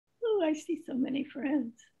I see so many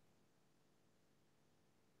friends.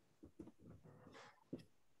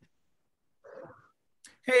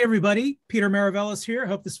 Hey everybody, Peter Maravellis here.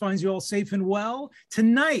 Hope this finds you all safe and well.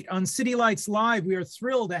 Tonight on City Lights Live, we are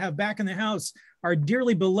thrilled to have back in the house our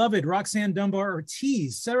dearly beloved Roxanne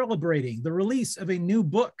Dunbar-Ortiz, celebrating the release of a new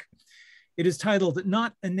book. It is titled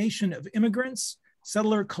Not a Nation of Immigrants,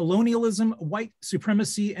 Settler Colonialism, White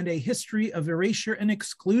Supremacy, and a History of Erasure and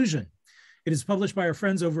Exclusion. It is published by our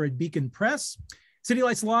friends over at Beacon Press. City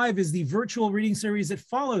Lights Live is the virtual reading series that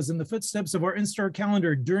follows in the footsteps of our in-store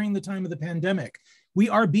calendar during the time of the pandemic. We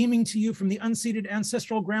are beaming to you from the unceded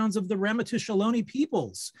ancestral grounds of the Ramaytush Ohlone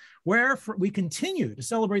peoples, where we continue to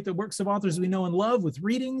celebrate the works of authors we know and love with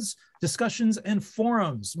readings, discussions, and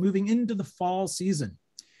forums moving into the fall season.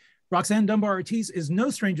 Roxanne Dunbar-Ortiz is no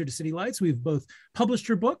stranger to City Lights. We've both published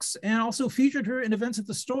her books and also featured her in events at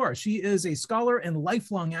the store. She is a scholar and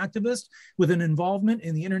lifelong activist with an involvement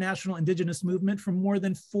in the international indigenous movement for more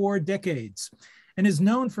than 4 decades, and is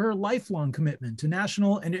known for her lifelong commitment to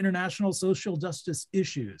national and international social justice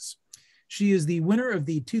issues. She is the winner of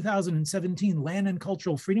the 2017 Land and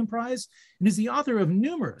Cultural Freedom Prize and is the author of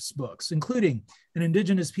numerous books, including An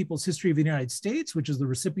Indigenous People's History of the United States, which is the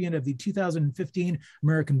recipient of the 2015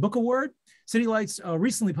 American Book Award. City Lights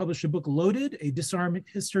recently published a book, Loaded, A Disarmament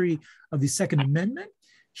History of the Second Amendment.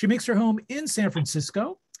 She makes her home in San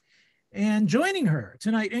Francisco. And joining her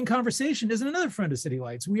tonight in conversation is another friend of City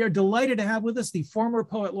Lights. We are delighted to have with us the former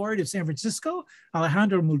Poet Laureate of San Francisco,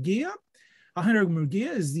 Alejandro Murguia. Alejandro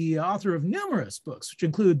Murguia is the author of numerous books, which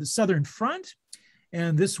include The Southern Front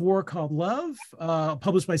and This War Called Love,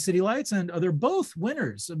 published by City Lights, and they're both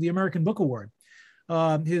winners of the American Book Award.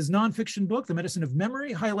 His nonfiction book, The Medicine of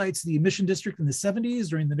Memory, highlights the Mission District in the 70s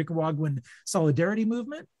during the Nicaraguan Solidarity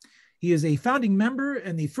movement. He is a founding member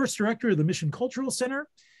and the first director of the Mission Cultural Center,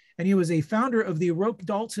 and he was a founder of the Roque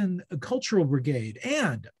Dalton Cultural Brigade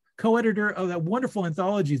and co-editor of that wonderful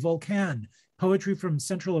anthology, Volcán, Poetry from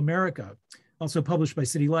Central America, also published by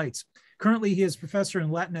City Lights. Currently, he is professor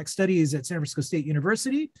in Latinx Studies at San Francisco State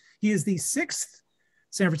University. He is the 6th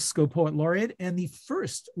San Francisco Poet Laureate and the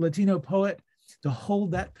first Latino poet to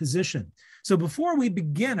hold that position. So before we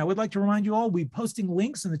begin, I would like to remind you all, we're posting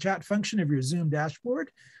links in the chat function of your Zoom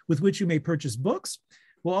dashboard with which you may purchase books.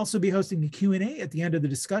 We'll also be hosting a Q&A at the end of the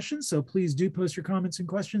discussion, so please do post your comments and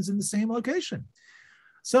questions in the same location.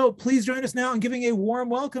 So please join us now in giving a warm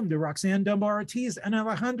welcome to Roxanne Dunbar-Ortiz and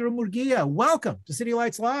Alejandro Murguia. Welcome to City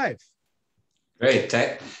Lights Live. Great,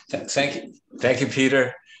 thank you,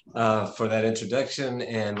 Peter, for that introduction,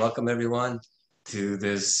 and welcome everyone to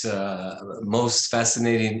this most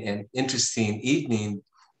fascinating and interesting evening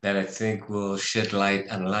that I think will shed light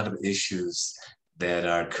on a lot of issues that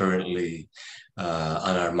are currently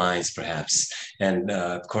on our minds, perhaps. And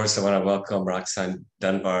of course, I want to welcome Roxanne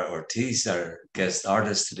Dunbar-Ortiz, our guest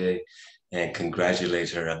artist today, and congratulate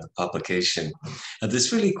her on the publication of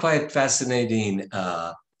this really quite fascinating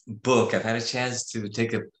book. I've had a chance to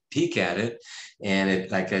take a peek at it, and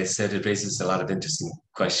it, like I said, it raises a lot of interesting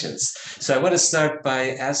questions. So I want to start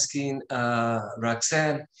by asking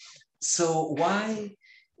Roxanne, so why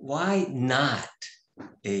not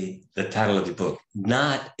the title of the book,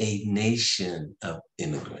 Not a Nation of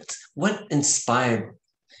Immigrants? What inspired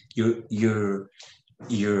your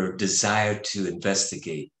desire to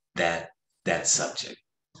investigate that subject?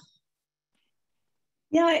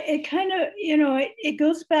 Yeah, it kind of, it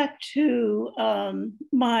goes back to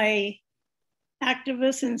my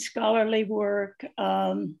activist and scholarly work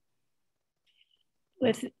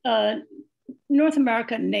with North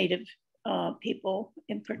American Native people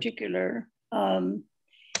in particular.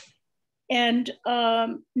 And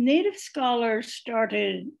Native scholars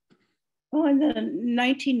started in the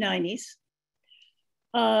 1990s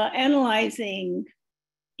analyzing,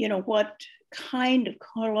 what kind of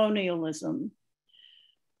colonialism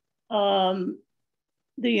the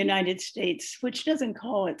United States, which doesn't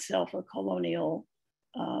call itself a colonial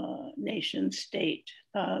nation state,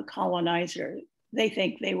 colonizer. They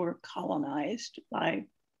think they were colonized by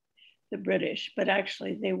the British, but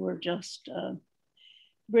actually they were just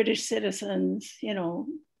British citizens, who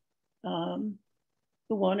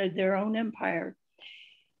wanted their own empire.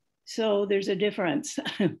 So there's a difference.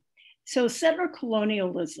 So settler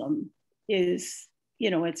colonialism is,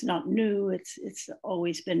 it's not new. It's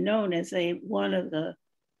always been known as one of the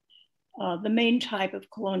main type of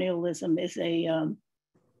colonialism is a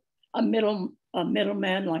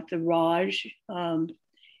middleman like the Raj in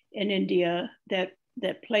India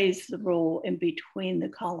that plays the role in between the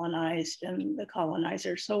colonized and the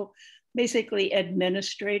colonizer. So basically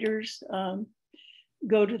administrators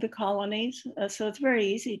go to the colonies. So it's very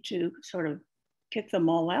easy to sort of kick them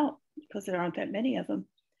all out because there aren't that many of them,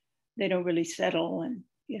 they don't really settle and,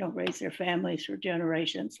 raise their families for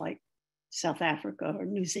generations, like South Africa or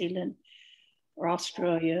New Zealand or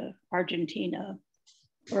Australia, Argentina,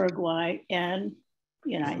 Uruguay, and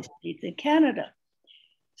the United States and Canada.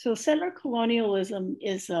 So settler colonialism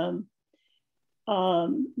is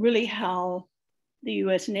really how the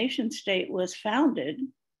US nation state was founded.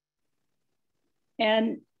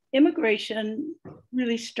 And immigration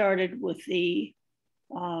really started with the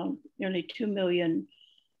nearly 2 million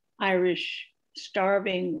Irish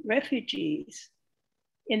starving refugees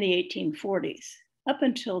in the 1840s. Up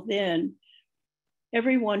until then,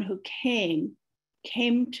 everyone who came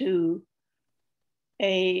to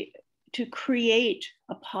create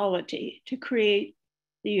a polity, to create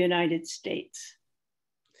the United States.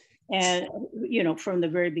 And, from the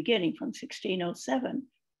very beginning, from 1607.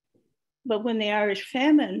 But when the Irish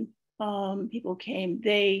famine, people came,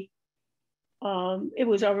 it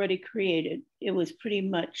was already created. It was pretty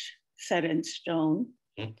much set in stone.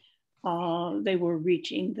 They were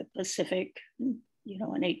reaching the Pacific, in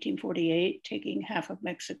 1848, taking half of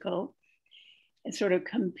Mexico, and sort of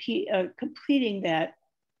completing that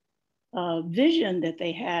vision that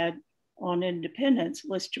they had on independence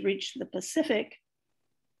was to reach the Pacific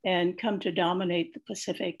and come to dominate the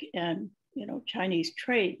Pacific and, Chinese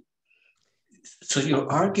trade. So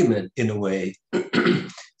your argument, in a way,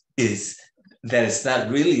 is that it's not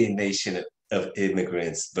really a nation of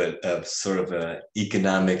immigrants, but of sort of an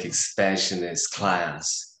economic expansionist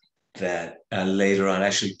class that later on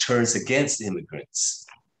actually turns against immigrants.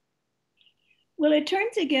 Well, it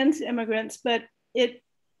turns against immigrants, but they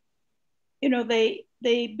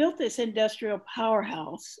built this industrial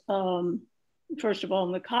powerhouse, first of all,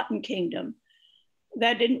 in the Cotton Kingdom.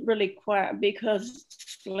 That didn't really require, because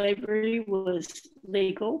slavery was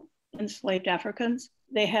legal, enslaved Africans.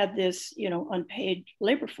 They had this, unpaid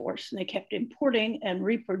labor force, and they kept importing and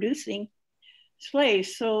reproducing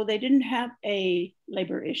slaves. So they didn't have a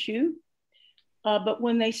labor issue. But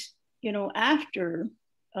when they, after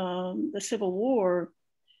the Civil War,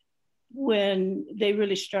 when they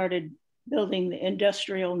really started building the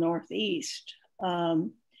industrial Northeast,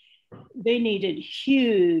 they needed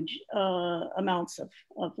huge amounts of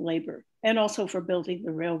labor, and also for building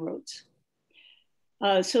the railroads.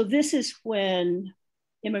 So this is when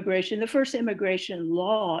the first immigration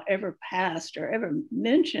law ever passed or ever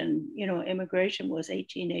mentioned, immigration was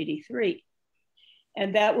 1883.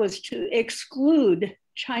 And that was to exclude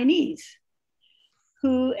Chinese,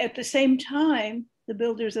 who at the same time, the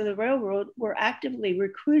builders of the railroad were actively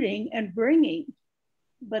recruiting and bringing,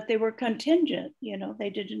 but they were contingent.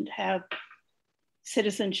 They didn't have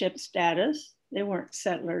citizenship status. They weren't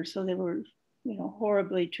settlers, so they were,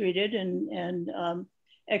 horribly treated and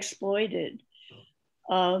exploited.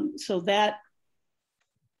 So that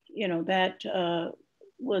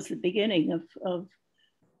was the beginning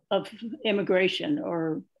of immigration,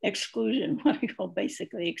 or exclusion, what we call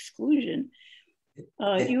basically exclusion.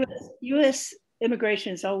 U.S.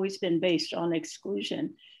 immigration has always been based on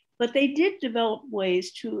exclusion, but they did develop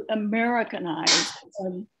ways to Americanize.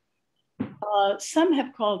 Some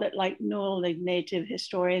have called it, like Noel, the native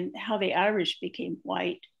historian, how the Irish became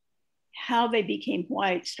white. How they became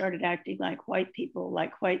white, started acting like white people,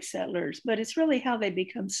 like white settlers, but it's really how they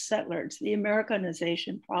become settlers, the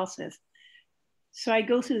Americanization process. So I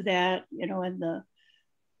go through that, in the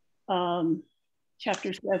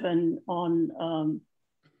chapter 7 on,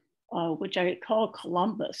 which I call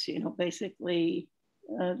Columbus, basically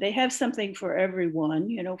they have something for everyone.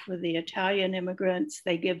 For the Italian immigrants,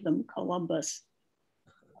 they give them Columbus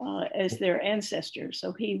as their ancestor.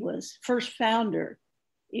 So he was first founder,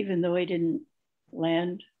 even though he didn't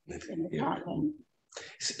land in the continent.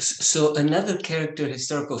 So another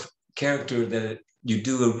historical character that you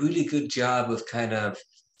do a really good job of kind of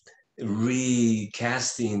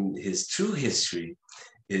recasting his true history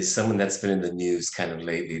is someone that's been in the news kind of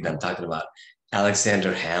lately. And I'm talking about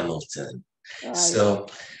Alexander Hamilton. So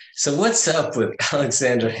what's up with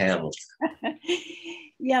Alexander Hamilton?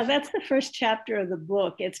 Yeah, that's the first chapter of the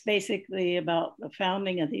book. It's basically about the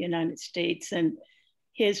founding of the United States and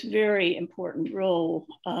his very important role.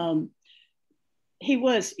 He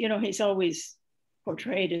was, he's always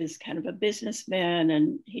portrayed as kind of a businessman,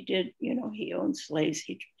 and he did, he owned slaves.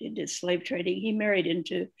 He did slave trading. He married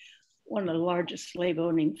into one of the largest slave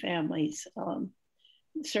owning families,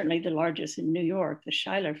 certainly the largest in New York, the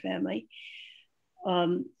Schuyler family.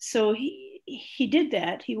 So he did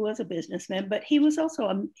that. He was a businessman, but he was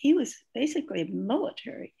also, he was basically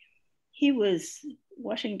military. He was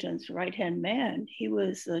Washington's right-hand man. He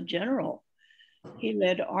was a general. He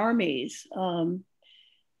led armies.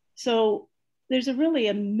 So there's really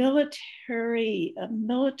a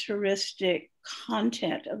militaristic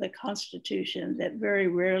content of the Constitution that very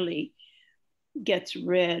rarely gets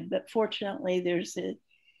read. But fortunately, there's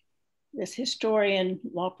this historian,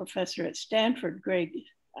 law professor at Stanford, Greg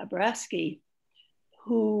Abrasky,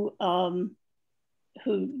 who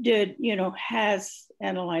did, has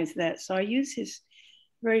analyzed that. So I use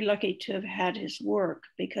very lucky to have had his work,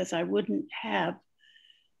 because I wouldn't have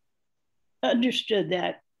understood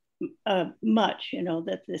that much,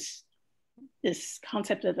 that this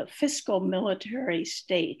concept of a fiscal military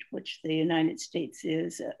state, which the United States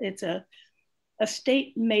is, it's a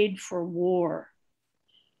state made for war.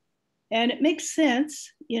 And it makes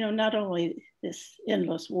sense, not only this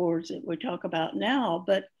endless wars that we talk about now,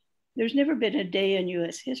 but there's never been a day in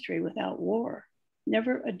US history without war.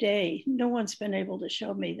 Never a day. No one's been able to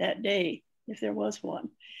show me that day, if there was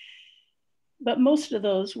one. But most of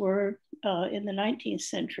those were in the 19th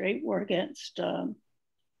century, were against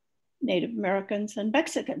Native Americans and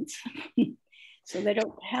Mexicans. So they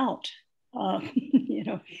don't count,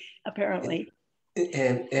 apparently.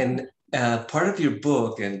 And part of your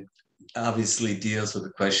book, and obviously deals with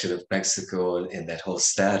the question of Mexico and that whole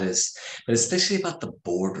status, but especially about the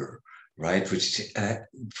border, right? Which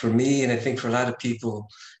for me, and I think for a lot of people,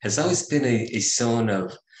 has always been a zone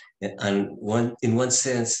of, in one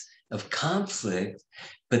sense, of conflict,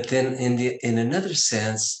 but then in another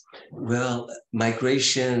sense, well,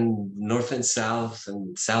 migration north and south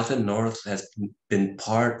and north has been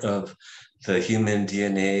part of the human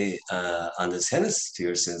DNA on this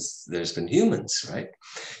hemisphere since there's been humans, right?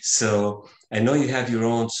 So I know you have your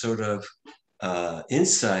own sort of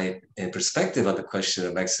insight and perspective on the question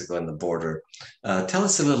of Mexico and the border. Tell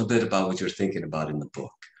us a little bit about what you're thinking about in the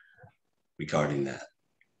book regarding that.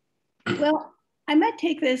 Well, I might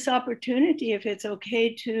take this opportunity, if it's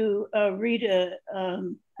okay, to read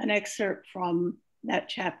an excerpt from that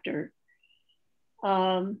chapter.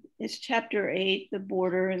 It's chapter 8, the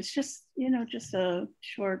border. It's just, just a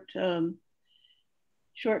short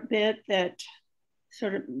bit that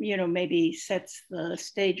sort of, maybe sets the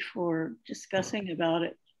stage for discussing about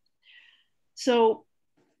it. So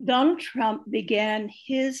Donald Trump began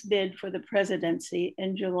his bid for the presidency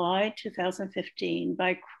in July 2015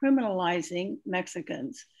 by criminalizing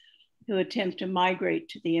Mexicans who attempt to migrate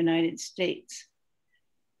to the United States.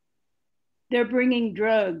 They're bringing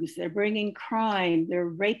drugs, they're bringing crime, they're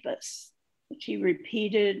rapists, which he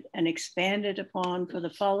repeated and expanded upon for the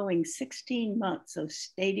following 16 months of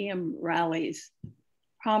stadium rallies,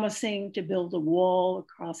 promising to build a wall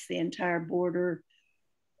across the entire border,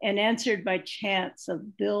 and answered by chants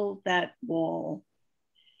of "build that wall."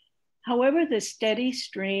 However, the steady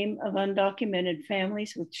stream of undocumented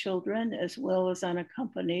families with children, as well as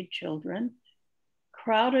unaccompanied children,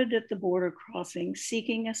 crowded at the border crossing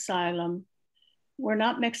seeking asylum, were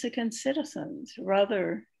not Mexican citizens,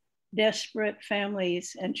 rather desperate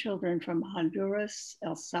families and children from Honduras,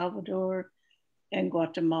 El Salvador, and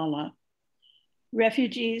Guatemala.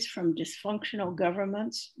 Refugees from dysfunctional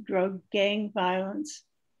governments, drug gang violence,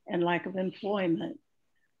 and lack of employment.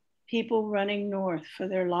 People running north for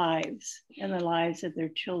their lives and the lives of their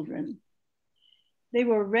children. They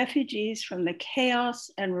were refugees from the chaos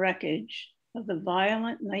and wreckage of the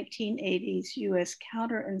violent 1980s US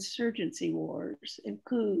counterinsurgency wars and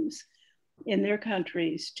coups in their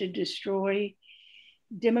countries to destroy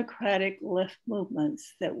democratic left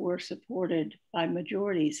movements that were supported by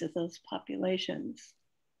majorities of those populations.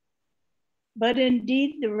 But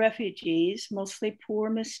indeed, the refugees, mostly poor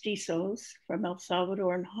mestizos from El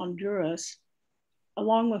Salvador and Honduras,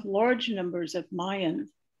 along with large numbers of Mayans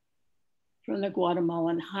from the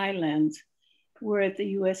Guatemalan highlands, were at the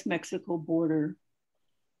US-Mexico border,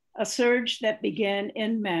 a surge that began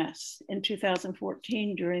en masse in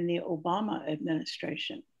 2014 during the Obama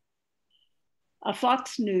administration. A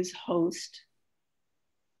Fox News host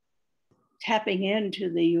tapping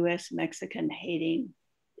into the US-Mexican hating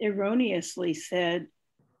erroneously said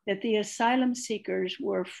that the asylum seekers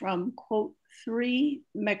were from, quote, 3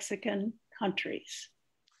 Mexican countries.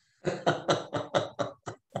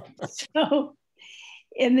 So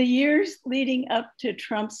in the years leading up to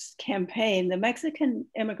Trump's campaign, the Mexican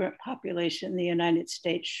immigrant population in the United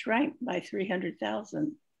States shrank by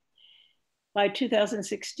 300,000. By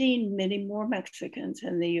 2016, many more Mexicans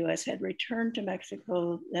in the US had returned to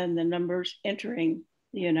Mexico than the numbers entering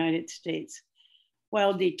the United States,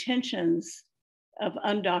 while detentions of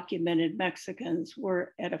undocumented Mexicans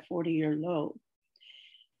were at a 40-year low.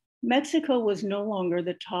 Mexico was no longer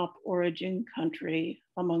the top origin country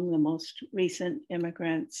among the most recent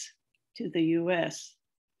immigrants to the US.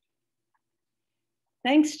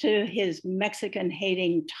 Thanks to his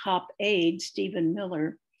Mexican-hating top aide, Stephen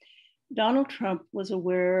Miller, Donald Trump was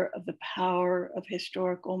aware of the power of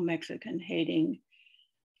historical Mexican-hating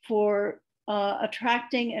for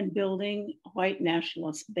attracting and building a white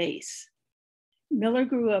nationalist base. Miller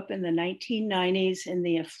grew up in the 1990s in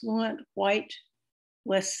the affluent white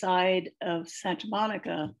west side of Santa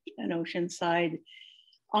Monica, an oceanside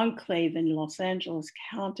enclave in Los Angeles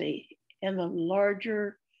County, in the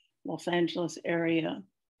larger Los Angeles area.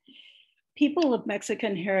 People of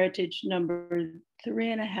Mexican heritage numbered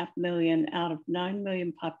 3.5 million out of 9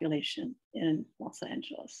 million population in Los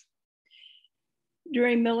Angeles.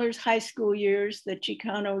 During Miller's high school years, the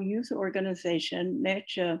Chicano youth organization,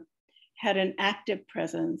 Mecha, had an active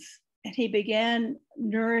presence, and he began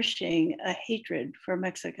nourishing a hatred for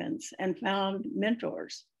Mexicans and found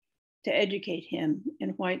mentors to educate him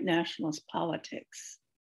in white nationalist politics.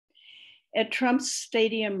 At Trump's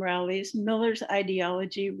stadium rallies, Miller's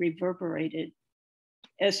ideology reverberated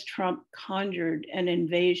as Trump conjured an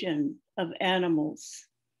invasion of animals,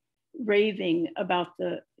 raving about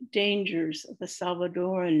the dangers of the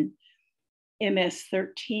Salvadoran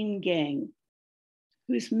MS-13 gang,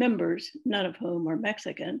 whose members, none of whom are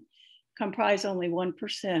Mexican, comprise only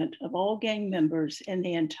 1% of all gang members in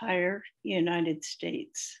the entire United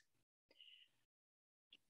States.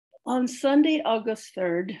 On Sunday, August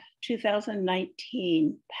 3rd,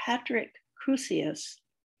 2019, Patrick Crusius,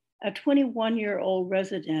 a 21-year-old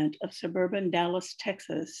resident of suburban Dallas,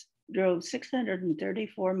 Texas, drove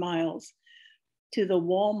 634 miles to the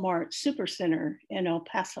Walmart Supercenter in El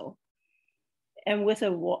Paso, and with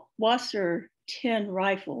a Wasser 10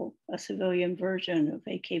 rifle, a civilian version of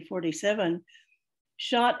AK-47,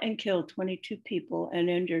 shot and killed 22 people and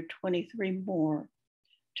injured 23 more,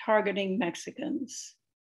 targeting Mexicans.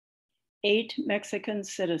 8 Mexican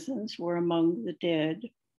citizens were among the dead,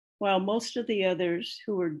 while most of the others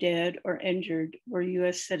who were dead or injured were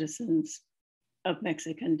US citizens of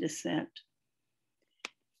Mexican descent.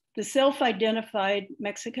 The self-identified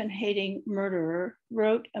Mexican-hating murderer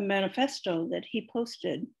wrote a manifesto that he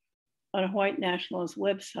posted on a white nationalist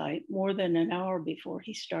website more than an hour before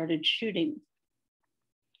he started shooting.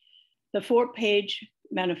 The 4-page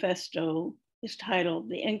manifesto is titled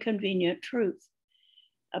The Inconvenient Truth,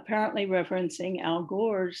 apparently referencing Al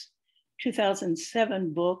Gore's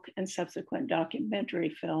 2007 book and subsequent documentary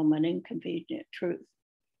film, An Inconvenient Truth,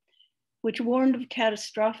 which warned of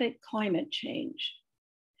catastrophic climate change.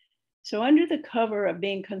 So under the cover of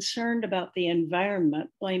being concerned about the environment,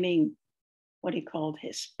 blaming what he called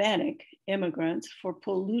Hispanic immigrants for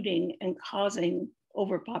polluting and causing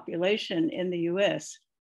overpopulation in the US,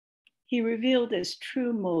 he revealed his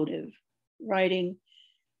true motive, writing,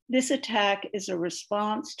 "This attack is a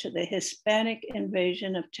response to the Hispanic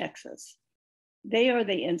invasion of Texas. They are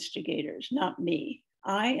the instigators, not me.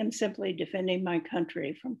 I am simply defending my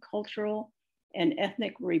country from cultural and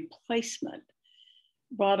ethnic replacement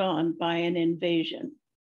brought on by an invasion."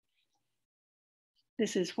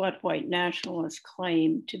 This is what white nationalists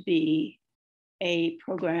claim to be a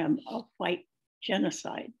program of white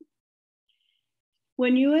genocide.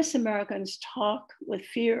 When US Americans talk with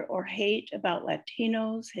fear or hate about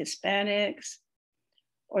Latinos, Hispanics,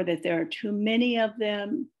 or that there are too many of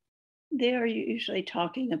them, they are usually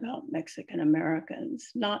talking about Mexican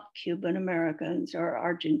Americans, not Cuban Americans or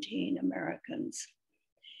Argentine Americans.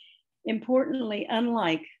 Importantly,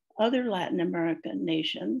 unlike other Latin American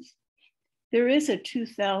nations, there is a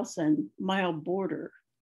 2,000-mile border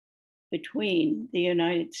between the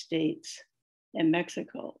United States and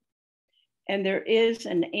Mexico. And there is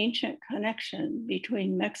an ancient connection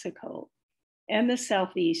between Mexico and the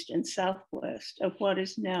southeast and southwest of what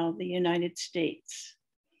is now the United States,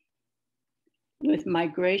 with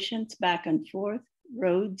migrations back and forth,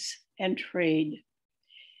 roads, and trade.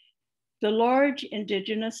 The large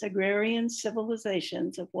indigenous agrarian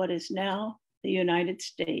civilizations of what is now the United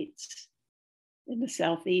States in the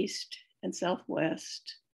southeast and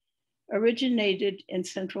southwest originated in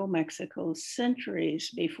central Mexico centuries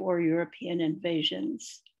before European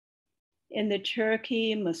invasions. In the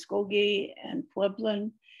Cherokee, Muskogee, and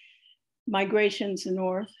Pueblan migrations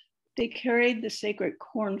north, they carried the sacred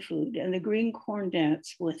corn food and the green corn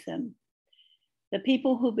dance with them. The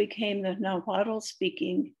people who became the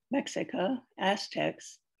Nahuatl-speaking Mexica,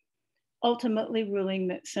 Aztecs, ultimately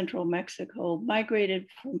ruling central Mexico, migrated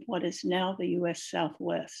from what is now the US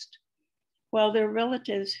Southwest, while their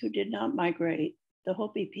relatives who did not migrate, the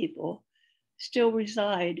Hopi people, still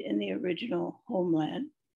reside in the original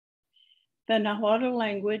homeland. The Nahuatl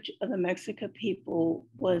language of the Mexica people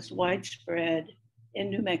was widespread in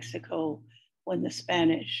New Mexico when the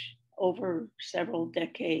Spanish, over several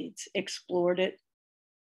decades, explored it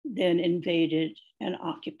then invaded and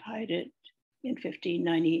occupied it in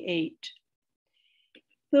 1598.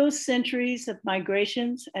 Those centuries of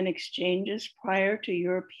migrations and exchanges prior to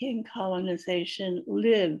European colonization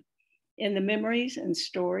live in the memories and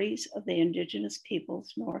stories of the indigenous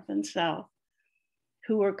peoples, North and South,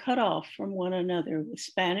 who were cut off from one another with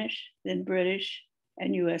Spanish, then British,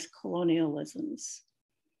 and US colonialisms.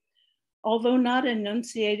 Although not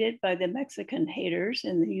enunciated by the Mexican haters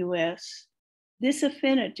in the US, this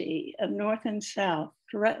affinity of North and South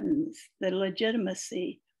threatens the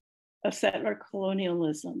legitimacy of settler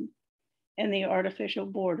colonialism and the artificial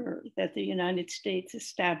border that the United States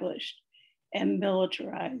established and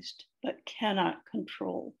militarized but cannot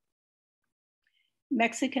control.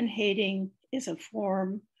 Mexican hating is a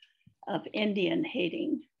form of Indian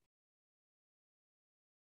hating.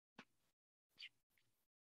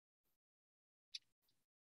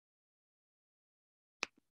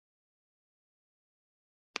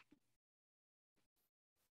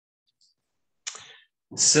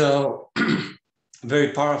 So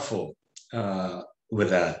very powerful with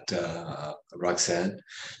that, Roxanne.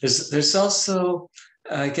 There's also,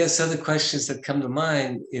 I guess, other questions that come to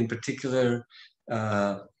mind, in particular,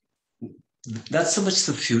 not so much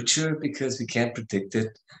the future because we can't predict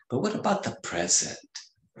it, but what about the present,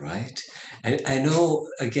 right? I know,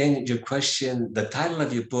 again, your question, the title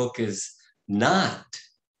of your book is not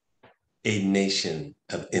A Nation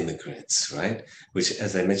of Immigrants, right? Which,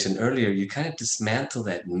 as I mentioned earlier, you kind of dismantle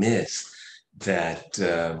that myth that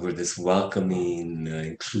we're this welcoming,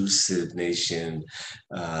 inclusive nation,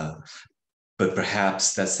 but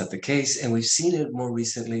perhaps that's not the case. And we've seen it more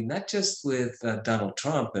recently, not just with Donald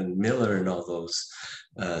Trump and Miller and all those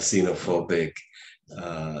xenophobic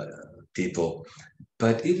people,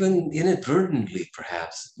 but even inadvertently,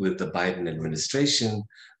 perhaps, with the Biden administration,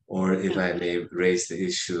 or if I may raise the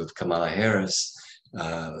issue of Kamala Harris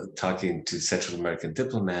talking to Central American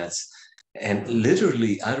diplomats and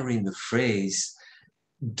literally uttering the phrase,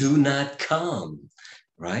 "do not come,"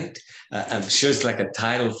 right? I'm sure it's like a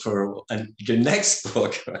title for your next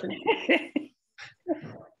book. Right?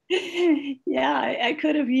 Yeah, I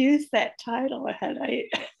could have used that title had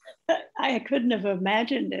I couldn't have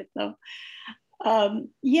imagined it though.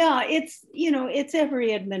 Yeah, it's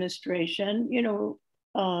every administration.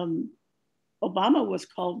 Obama was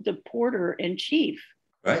called deporter in chief.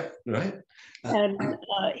 Right. And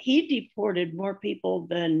he deported more people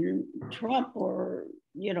than Trump or,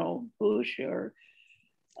 Bush or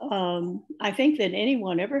I think than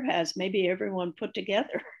anyone ever has, maybe everyone put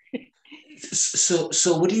together.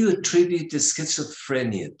 So what do you attribute the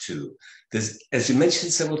schizophrenia to? As you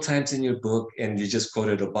mentioned several times in your book, and you just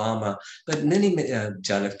quoted Obama, but many,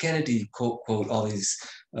 John F. Kennedy, quote all these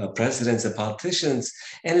presidents and politicians,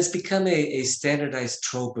 and it's become a standardized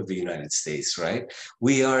trope of the United States, right?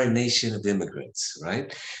 We are a nation of immigrants,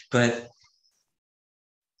 right? But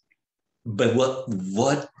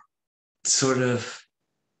what sort of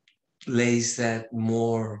lays that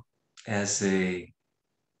more as a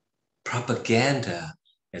propaganda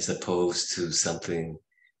as opposed to something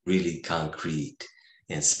really concrete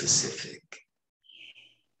and specific?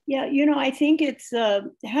 Yeah, I think it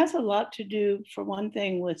has a lot to do, for one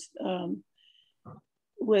thing, with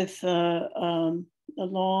the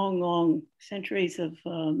long centuries of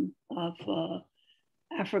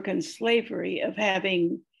African slavery, of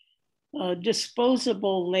having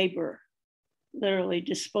disposable labor, literally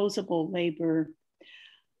disposable labor,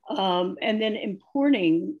 and then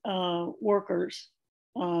importing workers,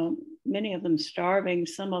 many of them starving,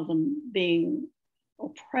 some of them being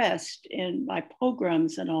oppressed by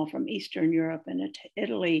pogroms and all from Eastern Europe and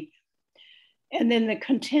Italy. And then the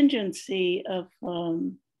contingency of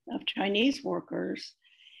Chinese workers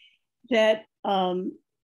that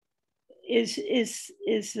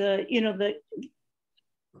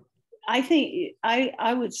I think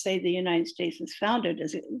I would say the United States was founded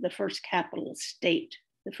as the first capitalist state,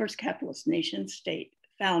 the first capitalist nation state,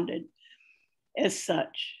 founded as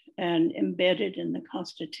such and embedded in the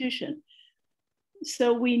Constitution.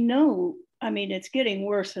 So we know, it's getting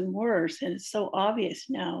worse and worse, and it's so obvious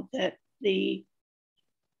now that the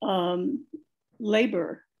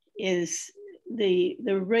labor is the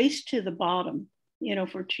race to the bottom,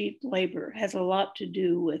 for cheap labor has a lot to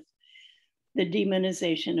do with the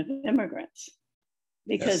demonization of immigrants,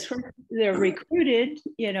 because yes, they're recruited,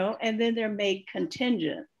 and then they're made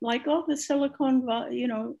contingent, like all the Silicon Valley,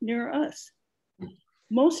 near us.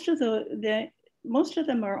 Most of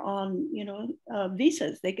them are on,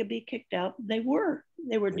 visas. They could be kicked out. They were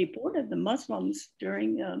deported. The Muslims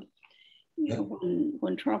during,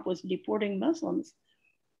 when Trump was deporting Muslims,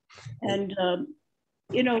 and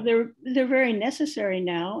you know, they're very necessary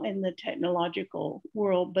now in the technological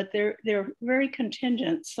world, but they're very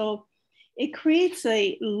contingent. So it creates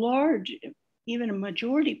a large, even a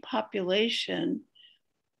majority population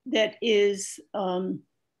that is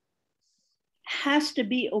has to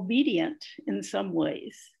be obedient in some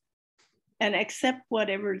ways and accept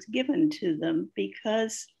whatever is given to them,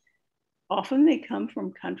 because often they come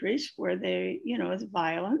from countries where they, you know, it's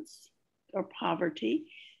violence or poverty.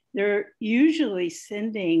 They're usually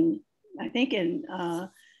sending, I think I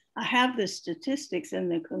have the statistics in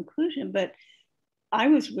the conclusion, but I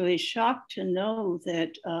was really shocked to know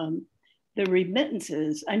that the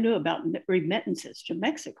remittances, I knew about remittances to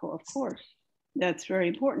Mexico, of course. That's very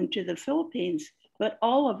important, to the Philippines, but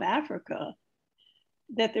all of Africa,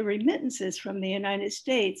 that the remittances from the United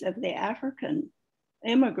States of the African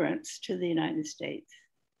immigrants to the United States,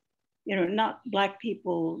 you know, not Black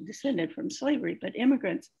people descended from slavery, but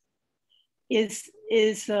immigrants, is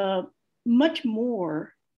much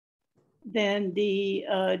more than the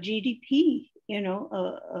GDP, you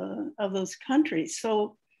know, of those countries.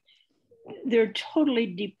 So they're totally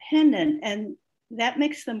dependent, and that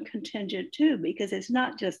makes them contingent too, because it's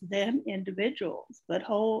not just them individuals, but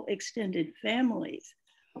whole extended families.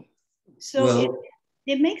 So well,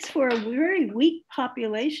 it makes for a very weak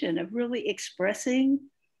population of really expressing,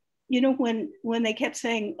 you know, when they kept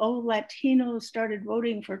saying, oh, Latinos started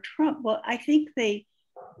voting for Trump. Well, I think they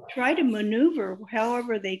try to maneuver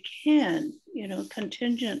however they can, you know,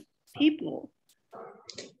 contingent people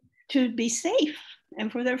to be safe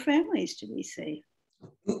and for their families to be safe.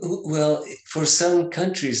 Well, for some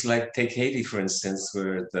countries, like take Haiti, for instance,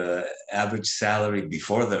 where the average salary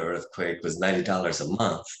before the earthquake was $90 a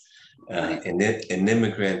month, right. And an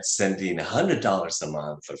immigrant sending $100 a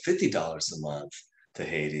month or $50 a month to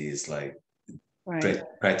Haiti is like right.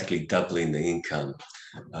 Practically doubling the income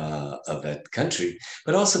of that country.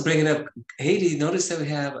 But also bringing up Haiti, notice that we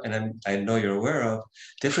have, and I know you're aware of,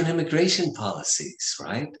 different immigration policies,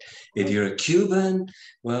 right? If you're a Cuban,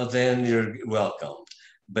 well, then you're welcome.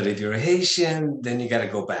 But if you're a Haitian, then you got to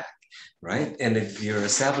go back, right? And if you're a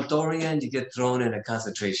Salvadorian, you get thrown in a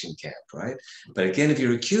concentration camp, right? But again, if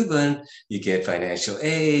you're a Cuban, you get financial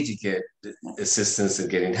aid, you get assistance in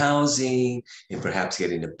getting housing, and perhaps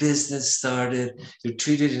getting a business started. You're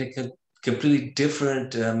treated in a completely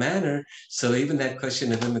different manner. So even that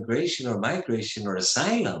question of immigration or migration or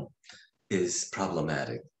asylum is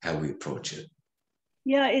problematic, how we approach it.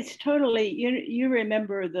 Yeah, it's totally, you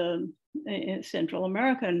remember the in Central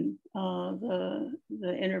American, the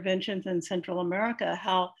interventions in Central America,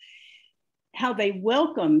 how they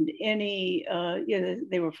welcomed any, you know,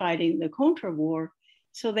 they were fighting the Contra War,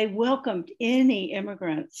 so they welcomed any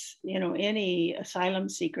immigrants, you know, any asylum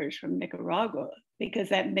seekers from Nicaragua, because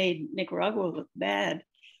that made Nicaragua look bad.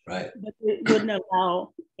 Right. But it wouldn't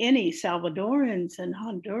allow any Salvadorans and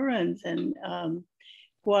Hondurans and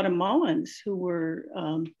Guatemalans who were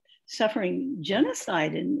suffering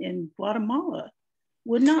genocide in Guatemala,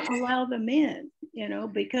 would not allow them in, you know,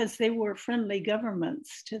 because they were friendly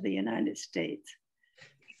governments to the United States.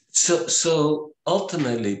 So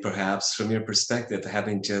ultimately, perhaps from your perspective,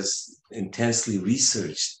 having just intensely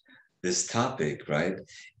researched this topic, right,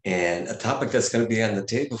 and a topic that's going to be on the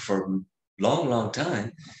table for a long, long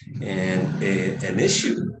time, and an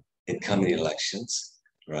issue in coming elections,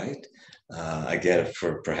 right? Again,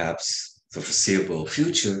 for perhaps the foreseeable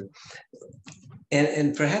future,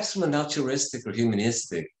 and perhaps from an altruistic or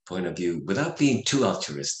humanistic point of view, without being too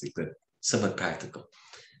altruistic, but somewhat practical,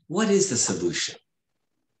 what is the solution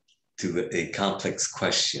to a complex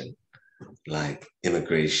question like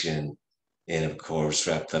immigration, and of course,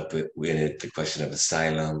 wrapped up in it, the question of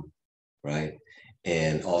asylum, right?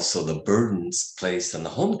 And also the burdens placed on the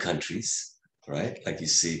home countries, right? Like you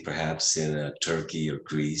see perhaps in Turkey or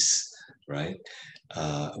Greece, right?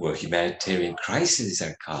 Where humanitarian crises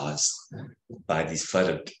are caused by these flood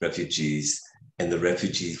of refugees, and the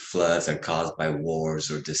refugee floods are caused by wars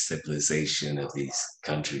or destabilization of these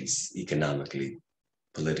countries economically,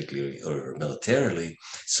 politically, or militarily.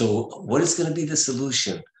 So what is going to be the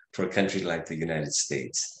solution for a country like the United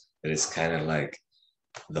States that is kind of like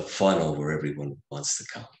the funnel where everyone wants to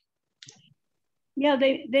come? Yeah,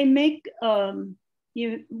 they make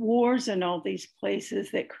wars in all these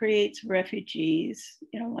places that creates refugees,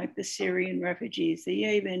 you know, like the Syrian refugees, the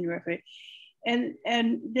Yemen refugees. And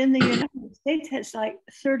then the United States has like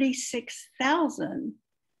 36,000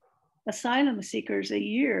 asylum seekers a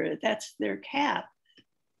year. That's their cap.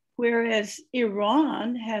 Whereas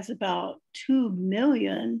Iran has about 2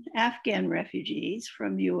 million Afghan refugees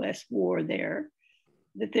from US war there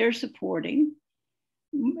that they're supporting.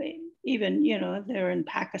 even, you know, they're in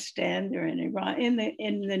Pakistan, they're in Iran,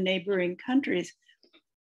 in the neighboring countries.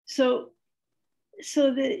 So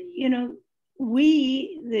that, you know,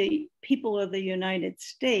 we, the people of the United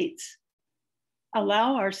States,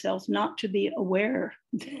 allow ourselves not to be aware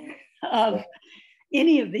of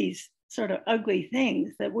any of these sort of ugly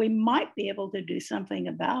things that we might be able to do something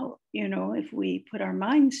about, you know, if we put our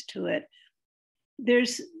minds to it.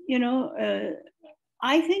 There's, you know,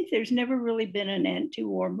 I think there's never really been an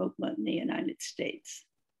anti-war movement in the United States.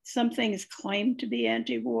 Some things claim to be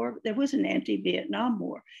anti-war. There was an anti-Vietnam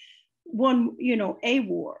War, one, you know, a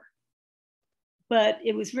war. But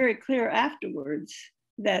it was very clear afterwards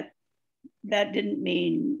that that didn't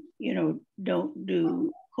mean, you know, don't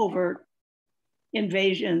do covert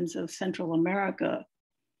invasions of Central America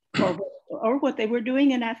or what they were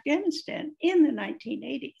doing in Afghanistan in the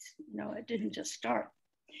 1980s. You know, it didn't just start.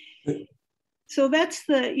 So that's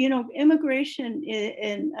the, you know, immigration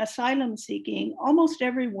and asylum seeking. Almost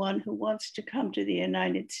everyone who wants to come to the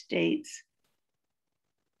United States,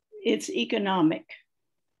 it's economic.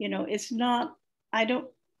 You know, it's not, I don't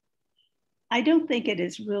think it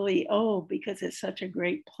is really, oh, because it's such a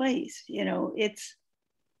great place. You know, it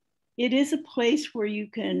is a place where you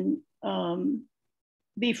can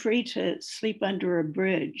be free to sleep under a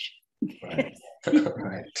bridge. Right.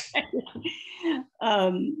 Right.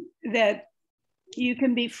 That you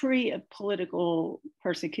can be free of political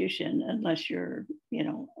persecution unless you're, you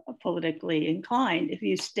know, politically inclined, if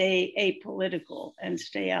you stay apolitical and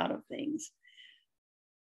stay out of things.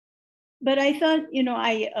 But I thought, you know,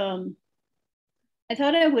 I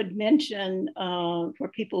thought I would mention for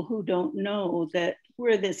people who don't know that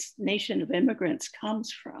where this Nation of Immigrants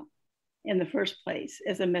comes from in the first place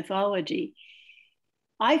as a mythology.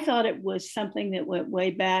 I thought it was something that went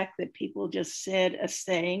way back, that people just said a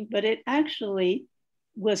saying, but it actually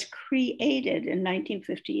was created in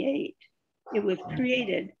 1958. It was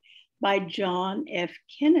created by John F.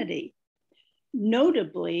 Kennedy,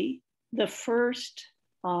 notably the first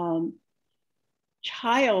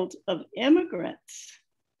child of immigrants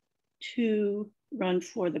to run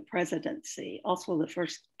for the presidency, also the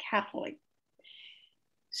first Catholic.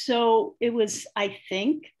 So it was, I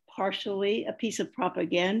think, partially a piece of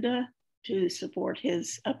propaganda to support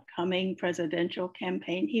his upcoming presidential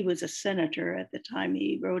campaign. He was a senator at the time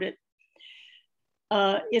he wrote it.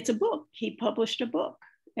 It's a book. He published a book.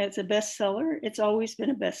 It's a bestseller. It's always been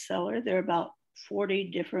a bestseller. There are about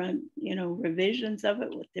 40 different, you know, revisions of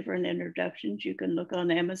it with different introductions. You can look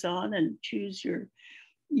on Amazon and choose your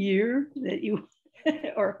year that you,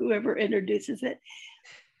 or whoever introduces it.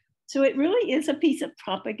 So it really is a piece of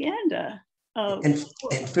propaganda. And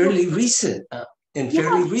fairly recent,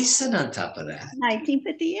 fairly recent on top of that.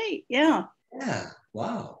 1958, yeah. Yeah,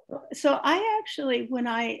 wow. So I actually, when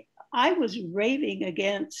I was raving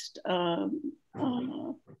against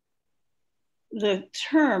the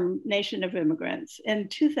term Nation of Immigrants. In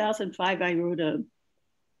 2005, I wrote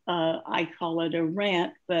I call it a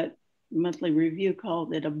rant, but Monthly Review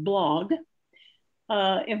called it a blog,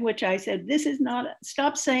 in which I said, this is not,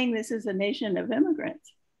 stop saying this is a nation of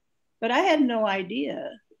immigrants. But I had no idea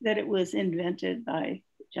that it was invented by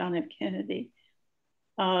John F. Kennedy.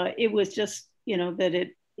 It was just, you know, that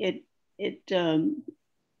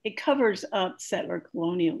it covers up settler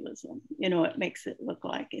colonialism. You know, it makes it look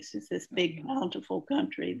like it's just this big, bountiful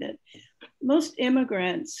country that most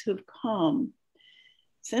immigrants who've come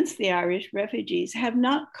since the Irish refugees have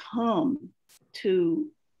not come to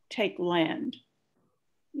take land.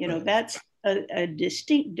 You know, that's a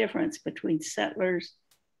distinct difference between settlers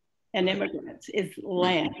and immigrants, is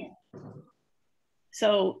land.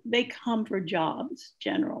 So they come for jobs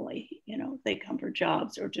generally, you know, they come for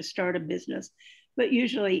jobs or to start a business, but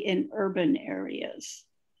usually in urban areas.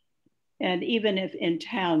 And even if in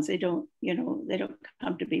towns, they don't, you know, they don't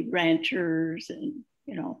come to be ranchers and,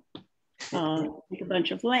 you know, take a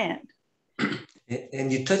bunch of land.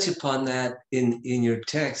 And you touch upon that in your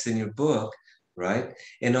text, in your book, right?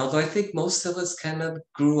 And although I think most of us kind of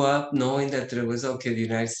grew up knowing that there was, okay, the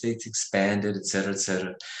United States expanded, et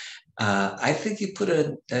cetera, I think you put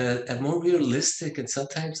a more realistic and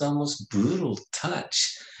sometimes almost brutal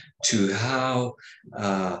touch to how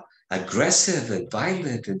aggressive and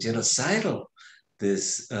violent and genocidal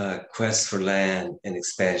this quest for land and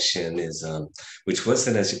expansionism, which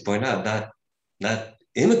wasn't, as you point out, not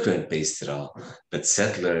immigrant-based at all, but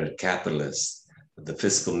settler capitalist, the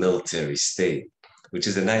fiscal military state, which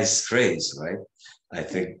is a nice phrase, right? I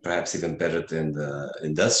think perhaps even better than the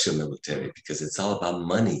industrial military, because it's all about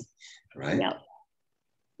money, right?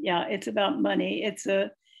 Yeah, it's about money. It's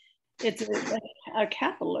a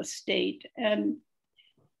capitalist state, and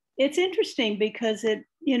It's interesting because it,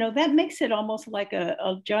 that makes it almost like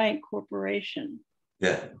a giant corporation.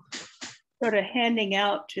 Yeah. Sort of handing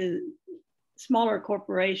out to smaller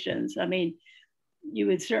corporations. I mean, you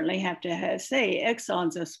would certainly have to say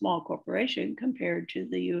Exxon's a small corporation compared to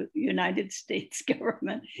the United States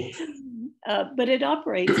government, but it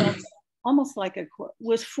operates almost like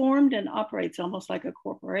was formed and operates almost like a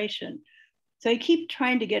corporation. So I keep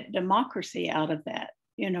trying to get democracy out of that,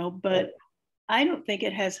 but I don't think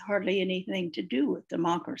it has hardly anything to do with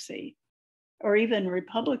democracy or even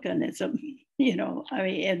republicanism, I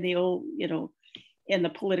mean, in the old, in the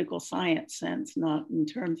political science sense, not in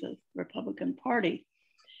terms of Republican Party.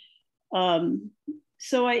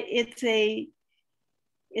 So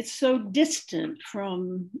it's so distant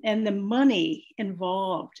from, and the money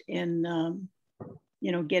involved in,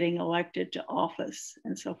 getting elected to office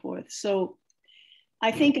and so forth. So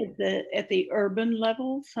I think at the urban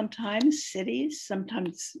level, sometimes cities,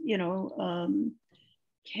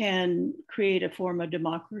 can create a form of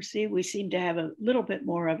democracy. We seem to have a little bit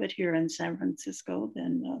more of it here in San Francisco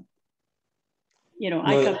than,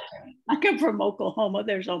 I come from Oklahoma.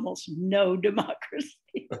 There's almost no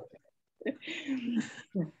democracy.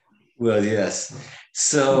 Well, yes.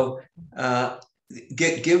 So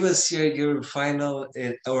give us your final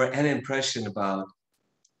or an impression about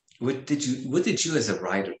what did you as a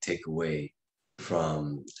writer take away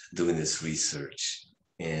from doing this research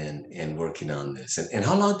and working on this? And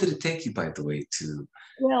how long did it take you, by the way, to?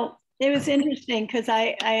 Well, it was interesting because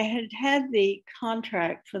I had the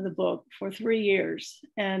contract for the book for 3 years,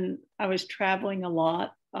 and I was traveling a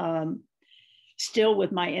lot, still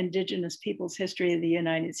with my Indigenous Peoples History of the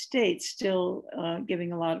United States, still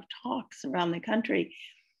giving a lot of talks around the country.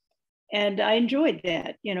 And I enjoyed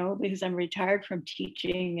that, because I'm retired from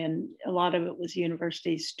teaching, and a lot of it was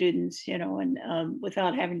university students, and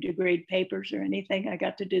without having to grade papers or anything, I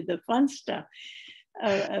got to do the fun stuff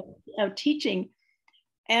of teaching.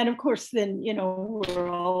 And of course, then, we're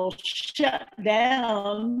all shut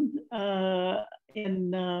down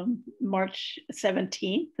in March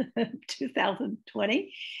 17th,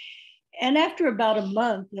 2020. And after about a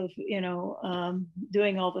month of,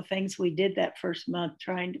 doing all the things we did that first month,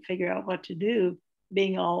 trying to figure out what to do,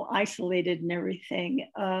 being all isolated and everything,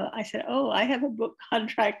 I said, oh, I have a book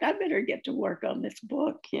contract. I better get to work on this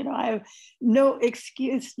book. I have no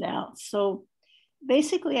excuse now. So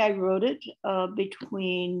basically, I wrote it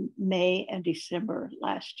between May and December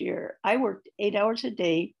last year. I worked 8 hours a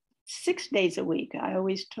day, 6 days a week. I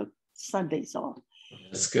always took Sundays off.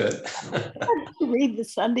 That's good. To read the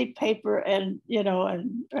Sunday paper and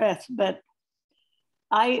and rest, but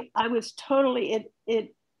I was totally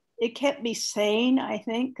it kept me sane, I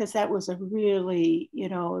think, because that was a really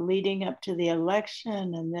leading up to the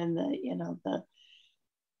election, and then the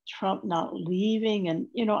Trump not leaving, and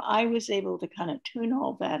I was able to kind of tune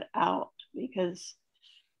all that out because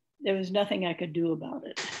there was nothing I could do about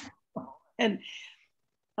it. And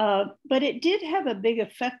but it did have a big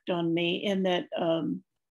effect on me in that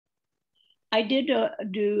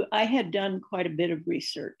I had done quite a bit of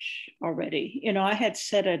research already. I had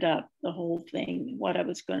set it up, the whole thing,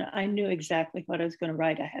 I knew exactly what I was going to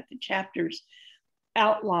write. I had the chapters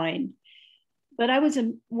outlined. But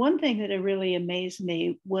one thing that really amazed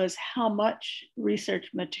me was how much research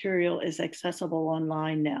material is accessible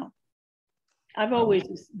online now. I've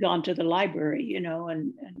always gone to the library,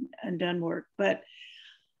 and done work, but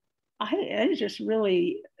I was just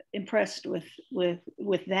really impressed with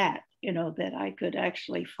that, that I could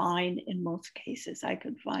actually find, in most cases, I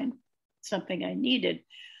could find something I needed.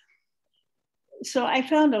 So I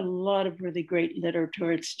found a lot of really great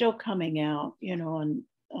literature. It's still coming out,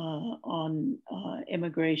 on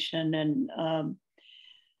immigration, and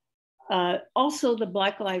also the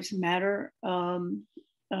Black Lives Matter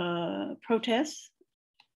protests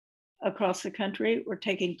across the country were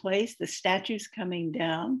taking place, the statues coming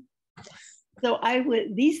down. So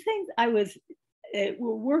these things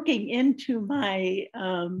were working into my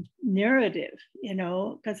narrative,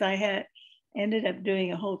 because I had ended up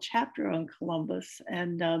doing a whole chapter on Columbus,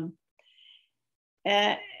 and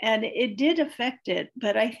it did affect it.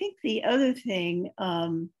 But I think the other thing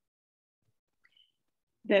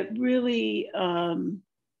that really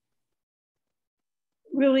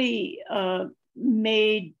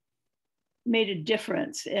made a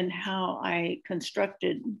difference in how I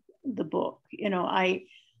constructed the book,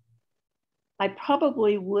 I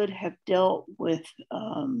probably would have dealt with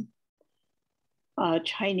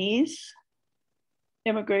Chinese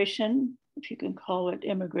immigration, if you can call it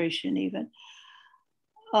immigration even,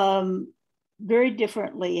 very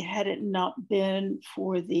differently had it not been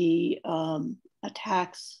for the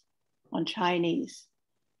attacks on Chinese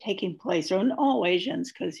taking place, or all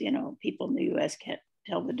Asians, because, you know, people in the US can't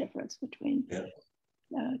tell the difference between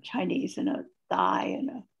Chinese and a Thai and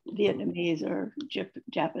a Vietnamese or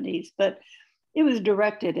Japanese, but it was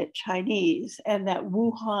directed at Chinese, and that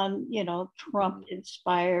Wuhan, you know, Trump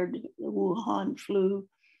inspired the Wuhan flu.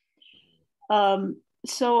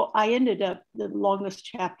 So I ended up, the longest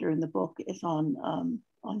chapter in the book is on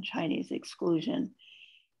Chinese exclusion,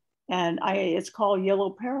 and it's called Yellow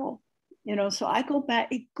Peril. You know, so I go back,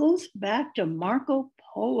 it goes back to Marco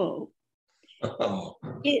Polo. Oh.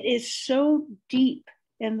 It is so deep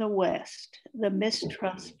in the West, the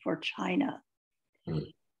mistrust for China.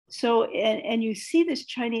 So, and you see this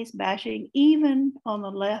Chinese bashing even on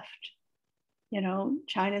the left. You know,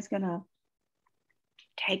 China's gonna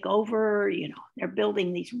take over, you know, they're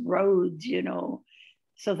building these roads, you know,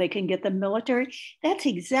 so they can get the military. That's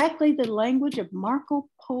exactly the language of Marco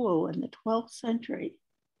Polo in the 12th century.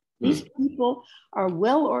 These people are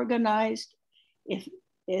well organized. If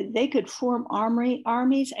they could form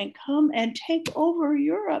armies and come and take over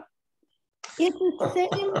Europe, it's the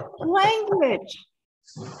same language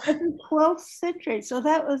as the 12th century. So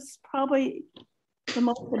that was probably the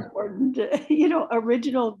most important, you know,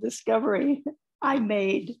 original discovery I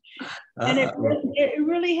made. And it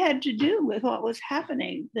really had to do with what was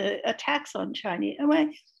happening, the attacks on Chinese.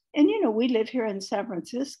 And, you know, we live here in San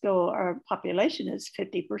Francisco. Our population is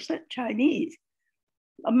 50% Chinese.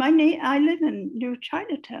 I live near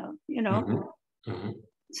Chinatown, you know.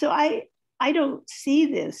 So I don't see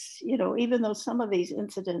this, you know, even though some of these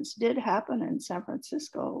incidents did happen in San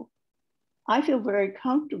Francisco, I feel very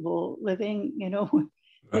comfortable living, you know,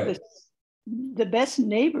 with the best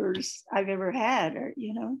neighbors I've ever had are,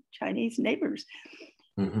 you know, Chinese neighbors.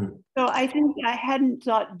 So I think I hadn't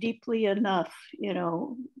thought deeply enough, you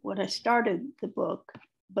know, when I started the book,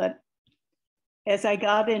 but as I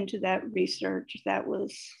got into that research, that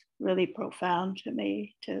was really profound to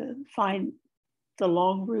me, to find the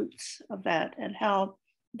long roots of that and how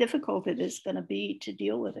difficult it is going to be to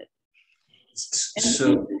deal with it. And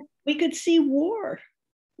so we could see war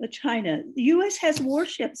with China. The US has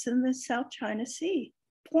warships in the South China Sea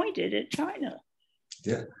pointed at China.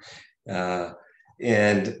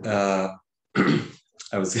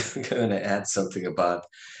 I was going to add something about,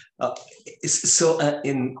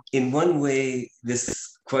 in one way,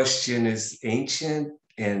 this question is ancient,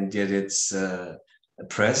 and yet it's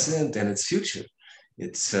present and it's future.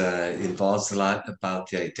 It involves a lot about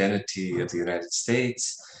the identity of the United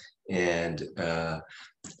States and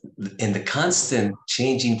the constant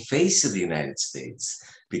changing face of the United States,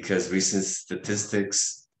 because recent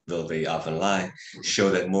statistics, though they often lie, show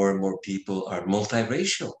that more and more people are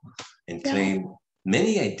multiracial and claim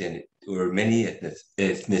many identities or many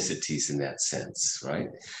ethnicities in that sense, right?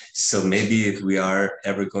 So maybe if we are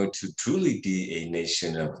ever going to truly be a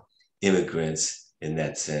nation of immigrants in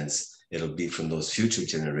that sense, it'll be from those future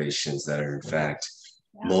generations that are in fact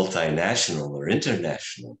multinational or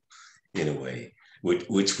international in a way,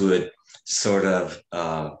 which would sort of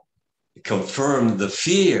confirm the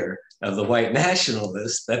fear of the white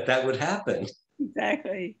nationalists that would happen.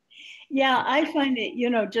 Exactly. Yeah, I find it, you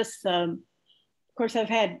know, just, of course, I've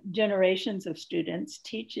had generations of students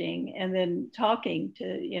teaching and then talking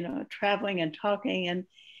to, you know, traveling and talking. And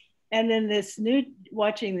then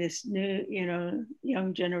watching this new, you know,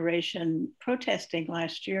 young generation protesting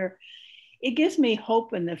last year, it gives me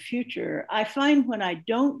hope in the future. I find when I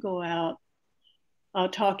don't go out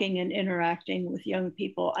talking and interacting with young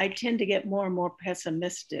people, I tend to get more and more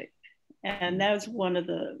pessimistic. And that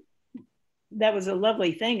was a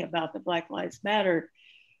lovely thing about the Black Lives Matter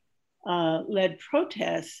led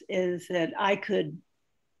protests, is that I could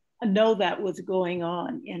know that was going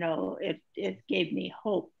on. You know, it gave me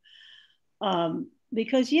hope.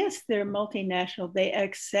 Because yes, they're multinational, they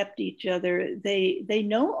accept each other, they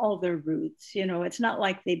know all their roots, you know, it's not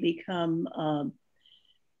like they become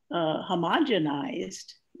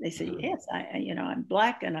homogenized. They say, yes, I'm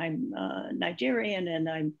Black and I'm Nigerian and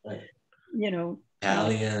I'm, you know,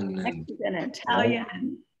 Italian, Mexican and Italian,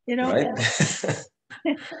 and, you know,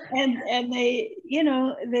 and they, you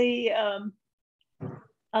know,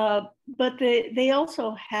 but they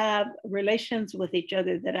also have relations with each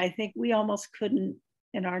other that I think we almost couldn't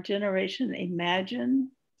in our generation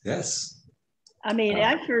imagine. Yes. I mean,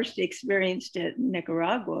 I first experienced it in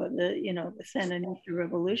Nicaragua, the Sandinista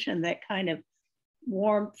revolution, that kind of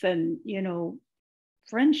warmth and, you know,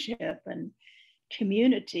 friendship and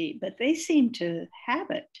community, but they seem to have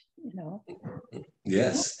it, you know.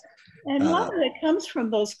 Yes. And a lot of it comes from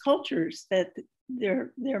those cultures that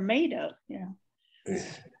they're made of, you know.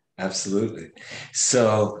 Absolutely.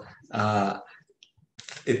 So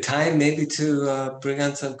time maybe to bring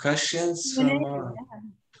on some questions from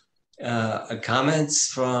comments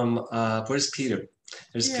from, where's Peter?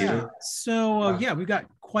 There's Peter. So yeah, we've got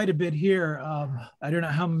quite a bit here. I don't know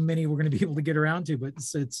how many we're going to be able to get around to, but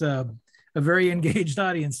it's a very engaged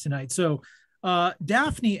audience tonight. So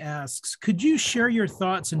Daphne asks, could you share your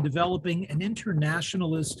thoughts in developing an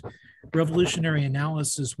internationalist revolutionary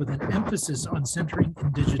analysis with an emphasis on centering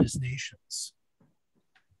indigenous nations?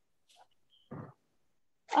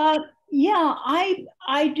 Yeah,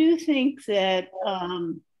 I do think that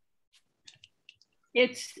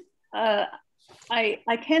it's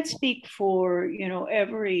I can't speak for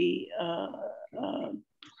every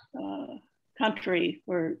country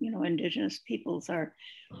where indigenous peoples are.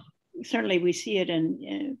 Certainly, we see it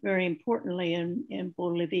in very importantly in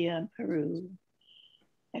Bolivia and Peru,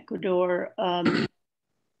 Ecuador,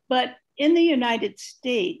 but in the United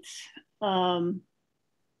States and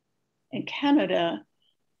Canada,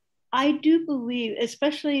 I do believe,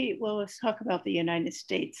 especially, well, let's talk about the United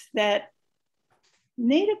States, that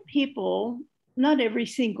Native people, not every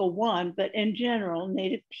single one, but in general,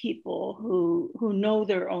 Native people who know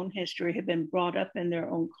their own history, have been brought up in their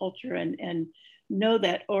own culture and know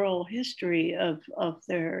that oral history of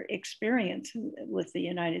their experience with the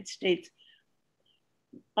United States.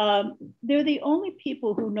 They're the only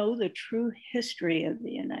people who know the true history of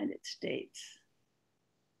the United States.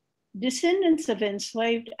 Descendants of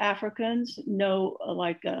enslaved Africans know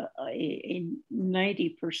like a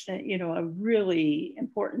 90%, a really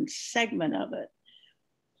important segment of it.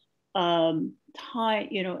 In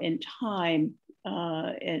time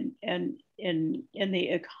and in the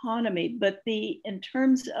economy, but in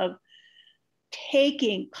terms of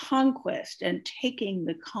taking conquest and taking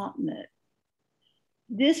the continent,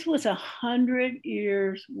 this was 100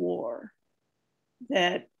 years war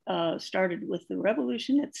that started with the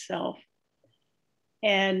revolution itself,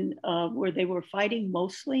 and where they were fighting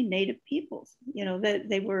mostly Native peoples, that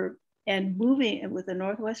they were, and moving with the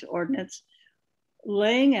Northwest Ordinance,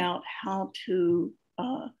 laying out how to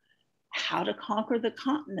conquer the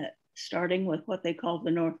continent, starting with what they called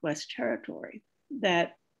the Northwest Territory.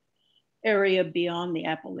 That area beyond the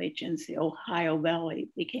Appalachians, the Ohio Valley,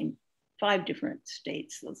 became 5 different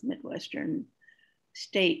states, those Midwestern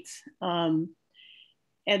states.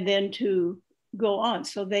 And then to go on.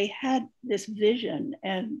 So they had this vision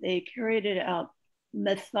and they carried it out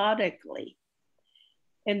methodically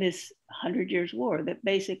in this 100 Years War that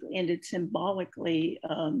basically ended symbolically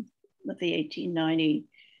with the 1890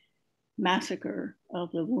 massacre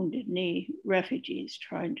of the Wounded Knee refugees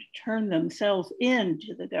trying to turn themselves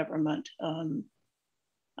into the government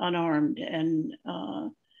unarmed. And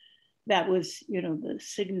that was, the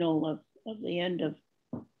signal of the end of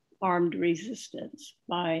armed resistance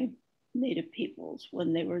by Native peoples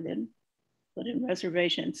when they were then put in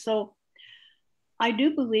reservations. So I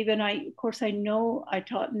do believe, and of course I know I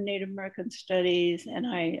taught in Native American studies, and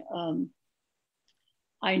I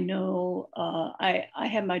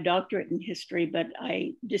have my doctorate in history, but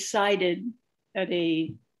I decided at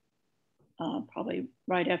probably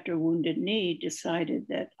right after Wounded Knee, decided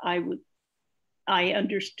that I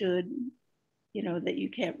understood that you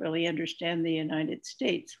can't really understand the United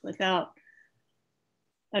States without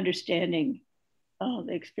understanding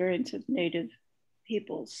the experience of Native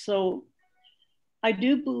peoples. So I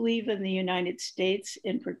do believe in the United States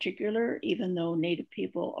in particular, even though Native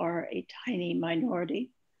people are a tiny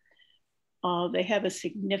minority. They have a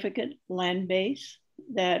significant land base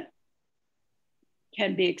that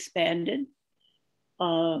can be expanded.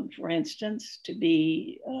 For instance, to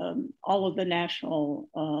be all of the national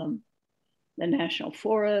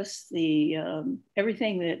forests,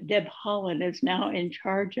 everything that Deb Haaland is now in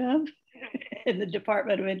charge of in the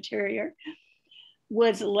Department of Interior,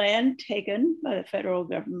 was land taken by the federal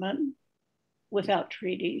government without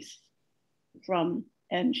treaties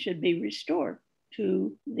and should be restored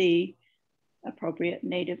to the appropriate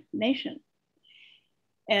Native nation.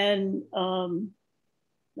 And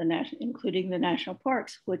including the national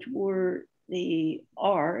parks, which were the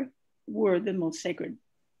most sacred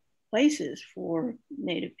places for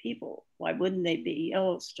Native people. Why wouldn't they be?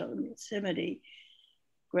 Yellowstone, Yosemite,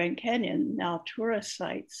 Grand Canyon, now tourist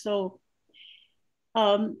sites. So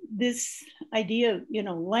this idea of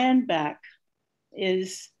land back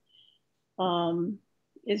is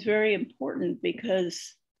very important,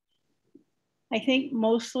 because I think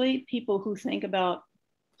mostly people who think about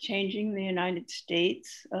changing the United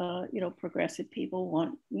States, progressive people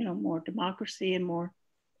want more democracy and more,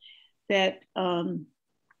 that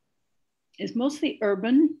is mostly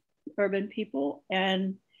urban people,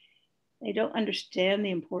 and they don't understand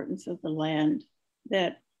the importance of the land.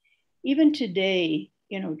 That even today,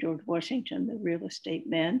 George Washington, the real estate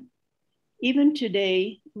man. Even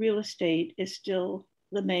today, real estate is still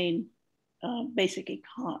the main basic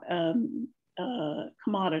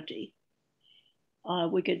commodity.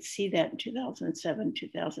 We could see that in 2007,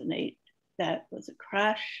 2008. That was a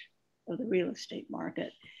crash of the real estate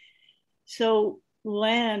market. So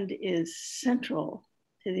land is central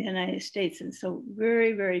to the United States. And so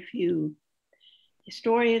very, very few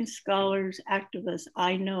historians, scholars, activists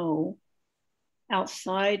I know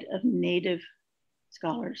outside of Native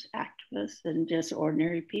scholars, activists, and just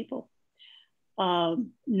ordinary people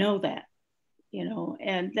know that,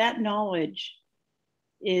 and that knowledge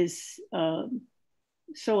is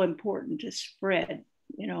so important to spread,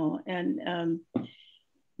 and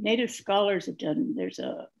Native scholars have done, there's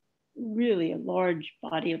really a large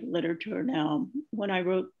body of literature now. When I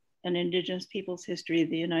wrote An Indigenous Peoples' History of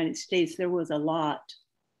the United States, there was a lot.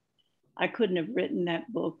 I couldn't have written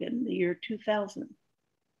that book in the year 2000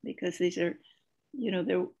 because these are,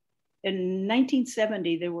 there, in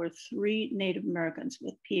 1970, there were 3 Native Americans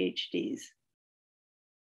with PhDs,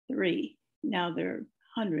 3. Now there are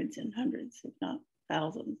hundreds and hundreds, if not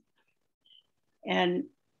thousands. And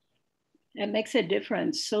it makes a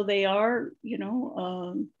difference. So they are,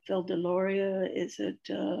 Phil Deloria is at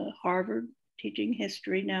Harvard teaching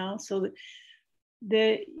history now. So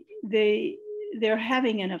they're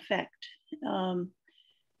having an effect.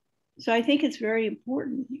 So I think it's very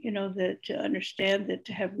important, that to understand that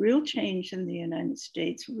to have real change in the United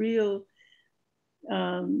States, real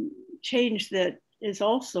change that is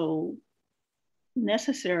also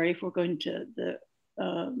necessary if we're going to,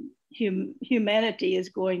 humanity is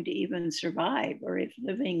going to even survive, or if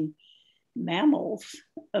living mammals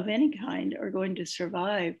of any kind are going to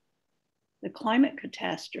survive the climate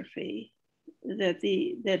catastrophe, that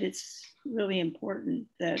it's really important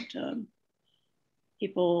that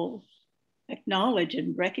people acknowledge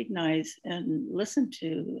and recognize and listen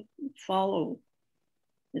to, follow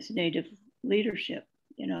this Native leadership,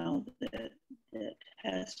 that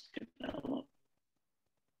has developed.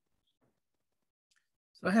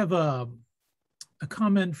 So I have a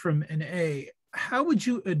comment from NA. How would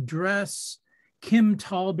you address Kim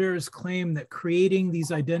Tallbear's claim that creating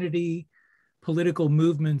these identity political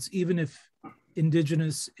movements, even if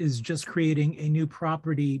Indigenous is just creating a new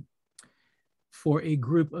property for a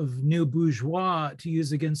group of new bourgeois to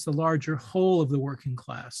use against the larger whole of the working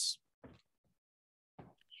class?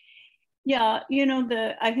 Yeah,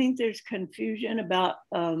 I think there's confusion about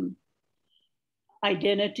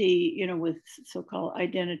identity, with so-called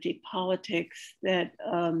identity politics, that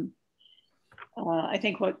I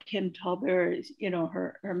think what Kim Tallbear is,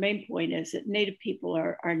 her main point is that Native people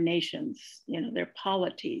are nations, they're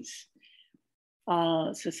polities,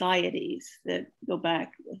 societies that go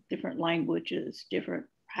back with different languages, different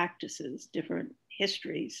practices, different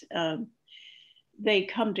histories. They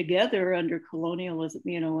come together under colonialism,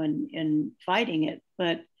 and fighting it,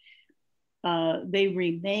 but they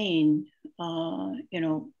remain,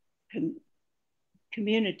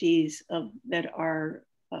 communities that are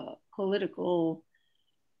political,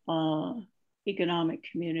 economic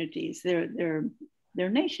communities. They're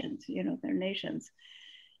nations, they're nations.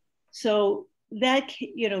 So that,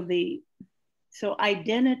 so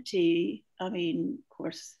identity, of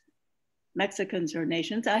course, Mexicans are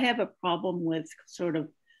nations. I have a problem with sort of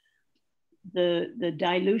the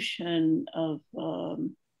dilution of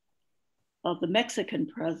the Mexican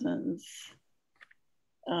presence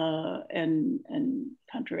and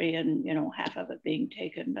country, and half of it being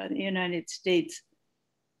taken by the United States,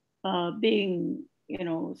 being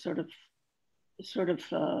sort of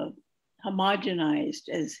homogenized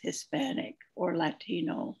as Hispanic or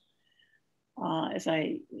Latino, as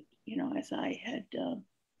I had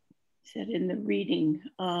said in the reading.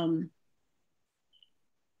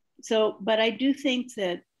 But I do think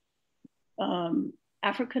that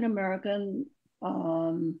African American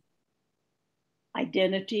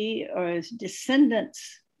identity, or as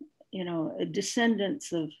descendants,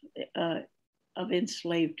 descendants of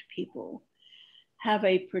enslaved people, have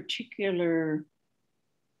a particular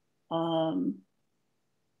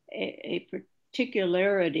a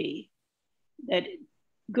particularity that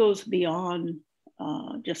goes beyond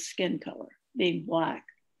just skin color, being Black,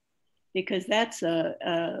 because that's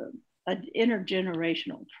an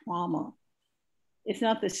intergenerational trauma. It's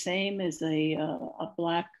not the same as a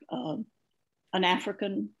Black, an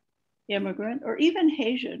African immigrant, or even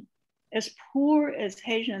Haitian. As poor as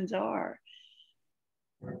Haitians are,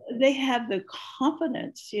 they have the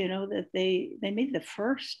confidence, that they made the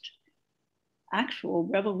first actual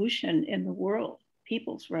revolution in the world,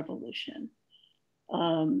 people's revolution,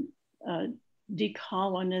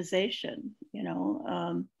 decolonization,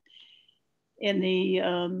 in the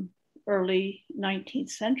early 19th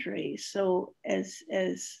century. So as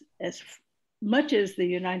much as the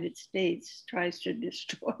United States tries to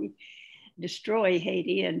destroy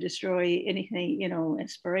Haiti and destroy anything,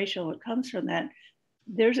 inspirational that comes from that,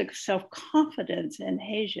 there's a self-confidence in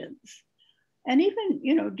Haitians. And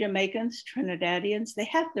even, Jamaicans, Trinidadians, they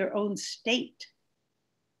have their own state.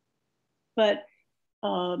 But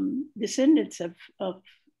descendants of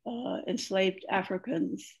enslaved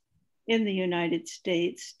Africans in the United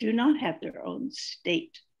States do not have their own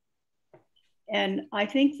state. And I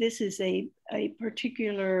think this is a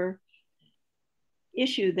particular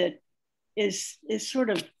issue that is sort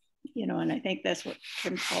of, and I think that's what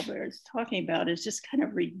Kim Colbert is talking about, is just kind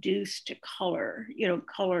of reduced to color,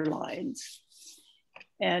 color lines.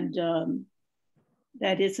 And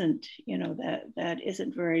that isn't, that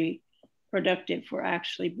isn't very productive for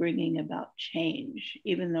actually bringing about change,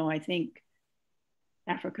 even though I think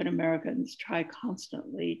African Americans try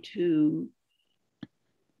constantly to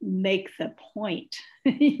make the point,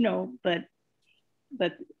 but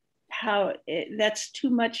how that's too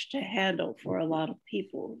much to handle for a lot of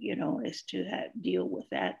people, is to deal with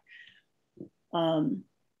that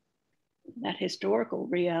that historical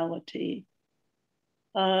reality.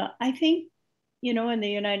 I think, in the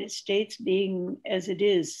United States, being as it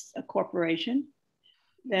is a corporation,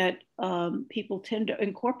 that people tend to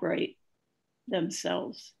incorporate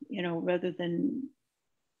themselves, rather than,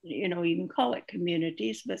 you can call it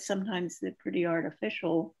communities, but sometimes they're pretty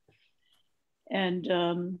artificial. And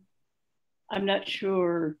I'm not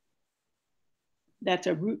sure that's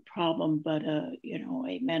a root problem, but a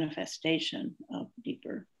manifestation of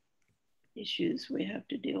deeper issues we have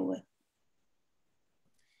to deal with.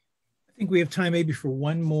 I think we have time maybe for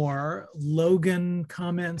one more. Logan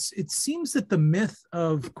comments, it seems that the myth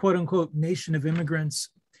of quote unquote Nation of Immigrants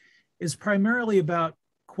is primarily about,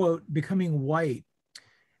 quote, becoming white,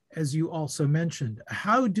 as you also mentioned.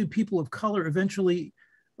 How do people of color eventually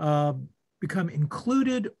become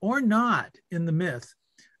included or not in the myth?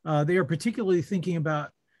 They are particularly thinking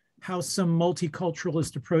about how some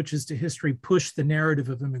multiculturalist approaches to history push the narrative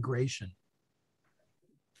of immigration.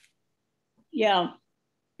 Yeah.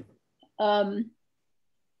 It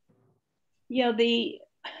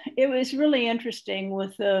was really interesting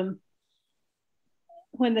with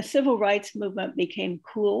when the civil rights movement became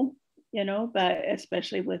cool, but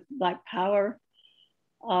especially with Black Power,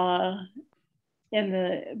 but in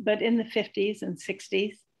the 50s and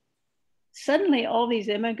 60s, suddenly all these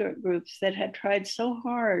immigrant groups that had tried so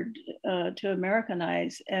hard to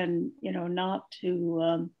Americanize and, not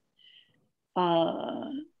to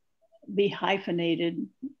be hyphenated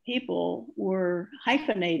people were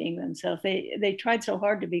hyphenating themselves. They tried so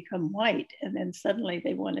hard to become white, and then suddenly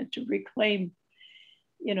they wanted to reclaim,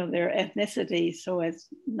 their ethnicity so as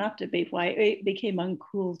not to be white. It became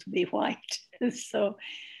uncool to be white. So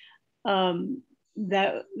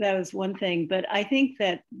that was one thing. But I think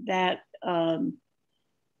that I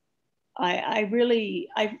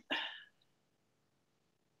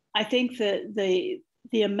think that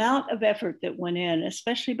the amount of effort that went in,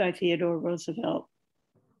 especially by Theodore Roosevelt,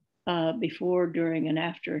 before, during, and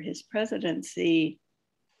after his presidency,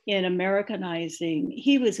 in Americanizing,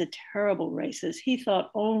 he was a terrible racist. He thought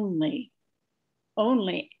only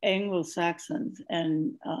Anglo-Saxons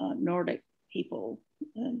and Nordic people,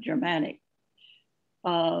 Germanic.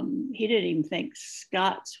 He didn't even think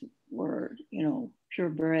Scots were,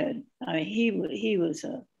 purebred. I mean, he was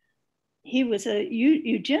a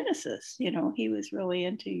eugenicist. He was really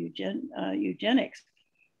into eugenics,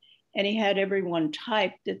 and he had everyone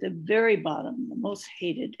typed at the very bottom. The most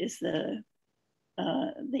hated is the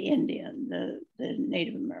Indian, the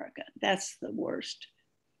Native American. That's the worst.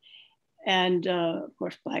 And of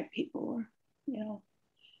course, Black people are,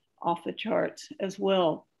 off the charts as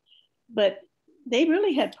well. But they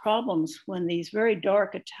really had problems when these very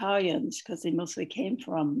dark Italians, because they mostly came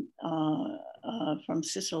from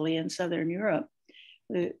Sicily and Southern Europe,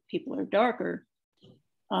 the people are darker,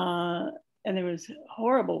 and there was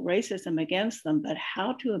horrible racism against them, but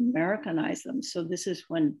how to Americanize them. So this is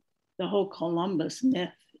when the whole Columbus myth,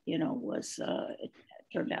 was, it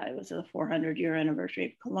turned out it was the 400-year anniversary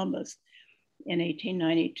of Columbus in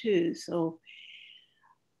 1892. So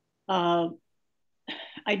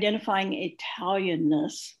identifying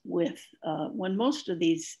Italianness with, when most of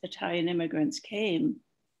these Italian immigrants came,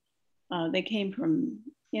 they came from,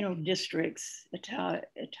 districts.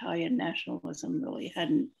 Italian nationalism really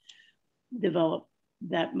hadn't developed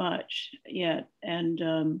that much yet.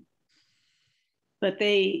 And, but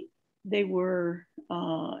they they were,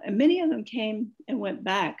 and many of them came and went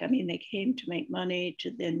back. I mean, they came to make money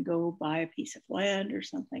to then go buy a piece of land or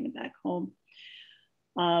something back home.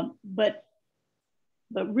 But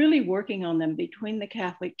really working on them between the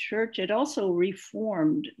Catholic Church, it also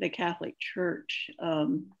reformed the Catholic Church,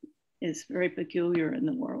 is very peculiar in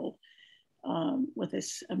the world with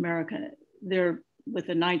this American, they're with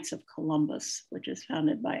the Knights of Columbus, which is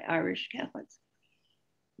founded by Irish Catholics.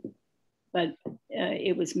 But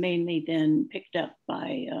it was mainly then picked up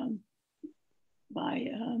by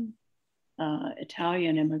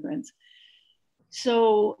Italian immigrants.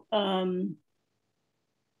 So,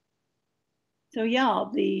 yeah,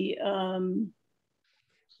 the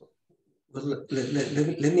well,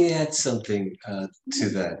 let me add something to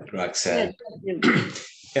that, Roxanne.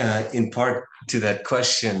 In part to that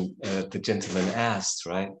question the gentleman asked,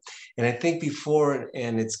 right? And I think before,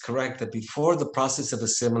 and it's correct that before the process of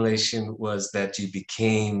assimilation was that you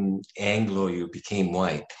became Anglo, you became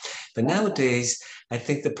white. But nowadays, I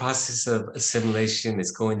think the process of assimilation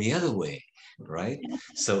is going the other way, right?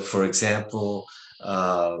 So for example,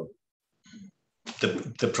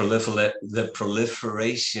 the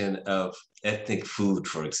proliferation of ethnic food,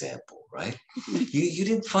 for example, right? You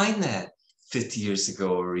didn't find that 50 years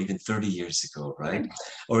ago or even 30 years ago, right?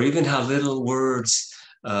 Or even how little words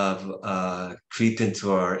creep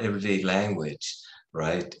into our everyday language,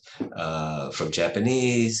 right? From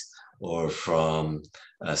Japanese or from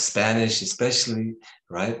Spanish especially,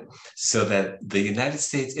 right? So that the United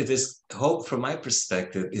States, if there's hope from my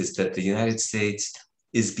perspective, is that the United States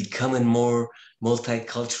is becoming more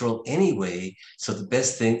multicultural anyway. So the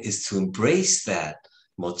best thing is to embrace that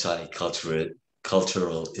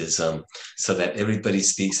multiculturalism so that everybody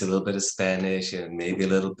speaks a little bit of Spanish and maybe a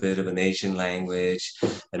little bit of an Asian language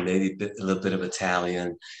and maybe a little bit of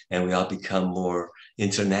Italian, and we all become more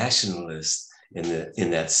internationalist in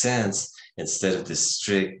that sense, instead of the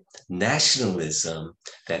strict nationalism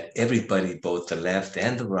that everybody, both the left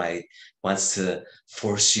and the right, wants to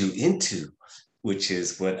force you into, which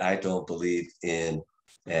is what I don't believe in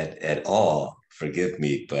at all. Forgive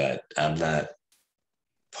me, but I'm not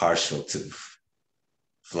partial to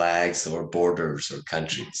flags or borders or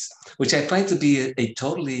countries, which I find to be a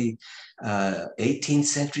totally 18th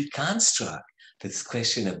century construct, this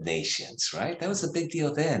question of nations, right? That was a big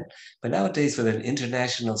deal then. But nowadays, with an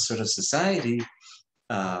international sort of society,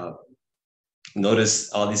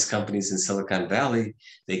 notice all these companies in Silicon Valley,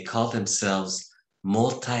 they call themselves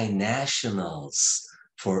multinationals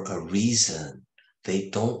for a reason. They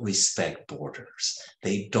don't respect borders.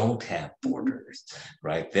 They don't have borders,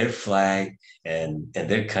 right? Their flag and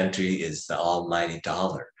their country is the almighty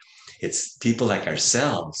dollar. It's people like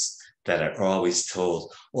ourselves that are always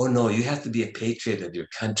told, oh no, you have to be a patriot of your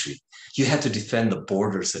country. You have to defend the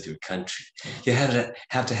borders of your country. You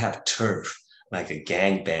have to have turf, like a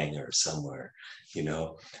gangbanger somewhere, you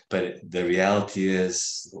know? But the reality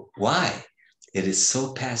is, why? It is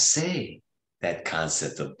so passé, that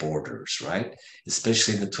concept of borders, right?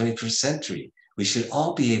 Especially in the 21st century. We should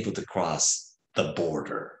all be able to cross the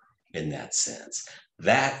border in that sense.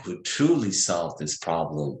 That would truly solve this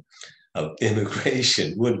problem of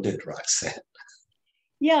immigration, wouldn't it, Roxanne?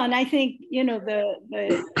 Yeah, and I think, you know, the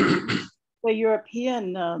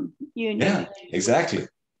European Union. Yeah, exactly.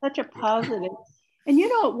 Such a positive. And, you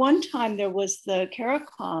know, at one time there was the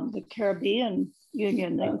CARICOM, the Caribbean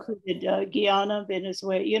Union, that included Guyana,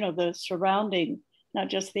 Venezuela, you know, the surrounding, not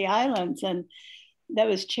just the islands. And that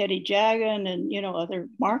was Chetty Jagan and, you know, other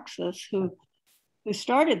Marxists who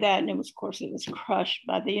started that. And it was, of course, it was crushed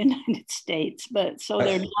by the United States. But so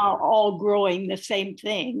they're now all growing the same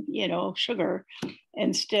thing, you know, sugar,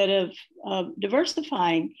 instead of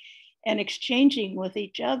diversifying and exchanging with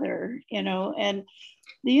each other, you know. And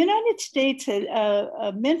the United States had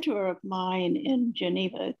a mentor of mine in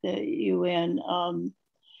Geneva at the UN,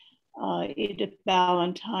 Edith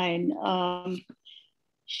Ballantyne.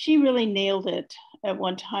 She really nailed it at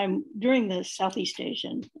one time during the Southeast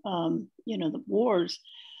Asian, you know, the wars,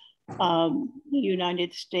 the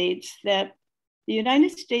United States, that the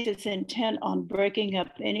United States is intent on breaking up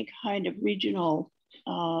any kind of regional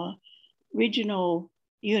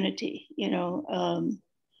unity, you know,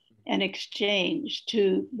 and exchange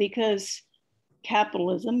because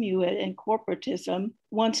capitalism and corporatism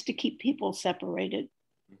wants to keep people separated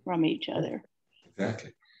from each other.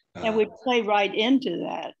 Exactly. And we play right into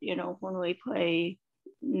that, you know, when we play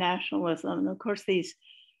nationalism. And of course, these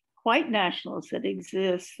white nationalists that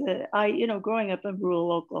exist, you know, growing up in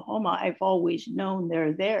rural Oklahoma, I've always known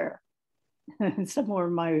they're there. Some are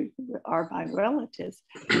my relatives.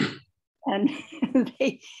 And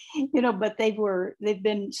they, but they've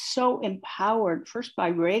been so empowered first by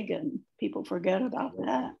Reagan. People forget about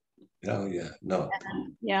that. Oh yeah, no.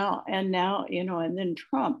 And now, and then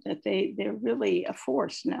Trump, that they're really a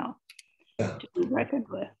force now to be reckoned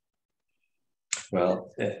with.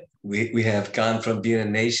 Well, we have gone from being a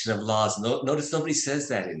nation of laws. Notice nobody says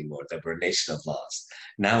that anymore, that we're a nation of laws.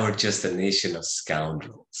 Now we're just a nation of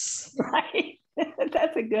scoundrels. Right.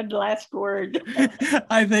 That's a good last word.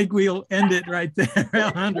 I think we'll end it right there,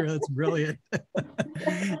 Alejandro. That's brilliant.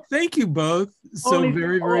 Thank you both so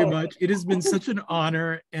very, very much. It has been such an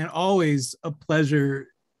honor and always a pleasure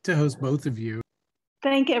to host both of you.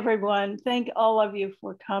 Thank everyone. Thank all of you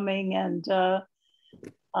for coming, and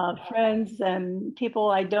friends and people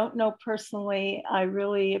I don't know personally. I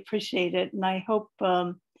really appreciate it, and I hope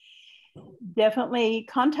definitely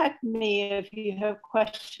contact me if you have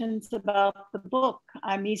questions about the book.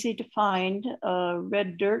 I'm easy to find.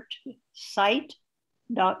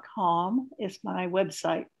 reddirtsite.com is my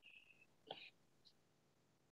website.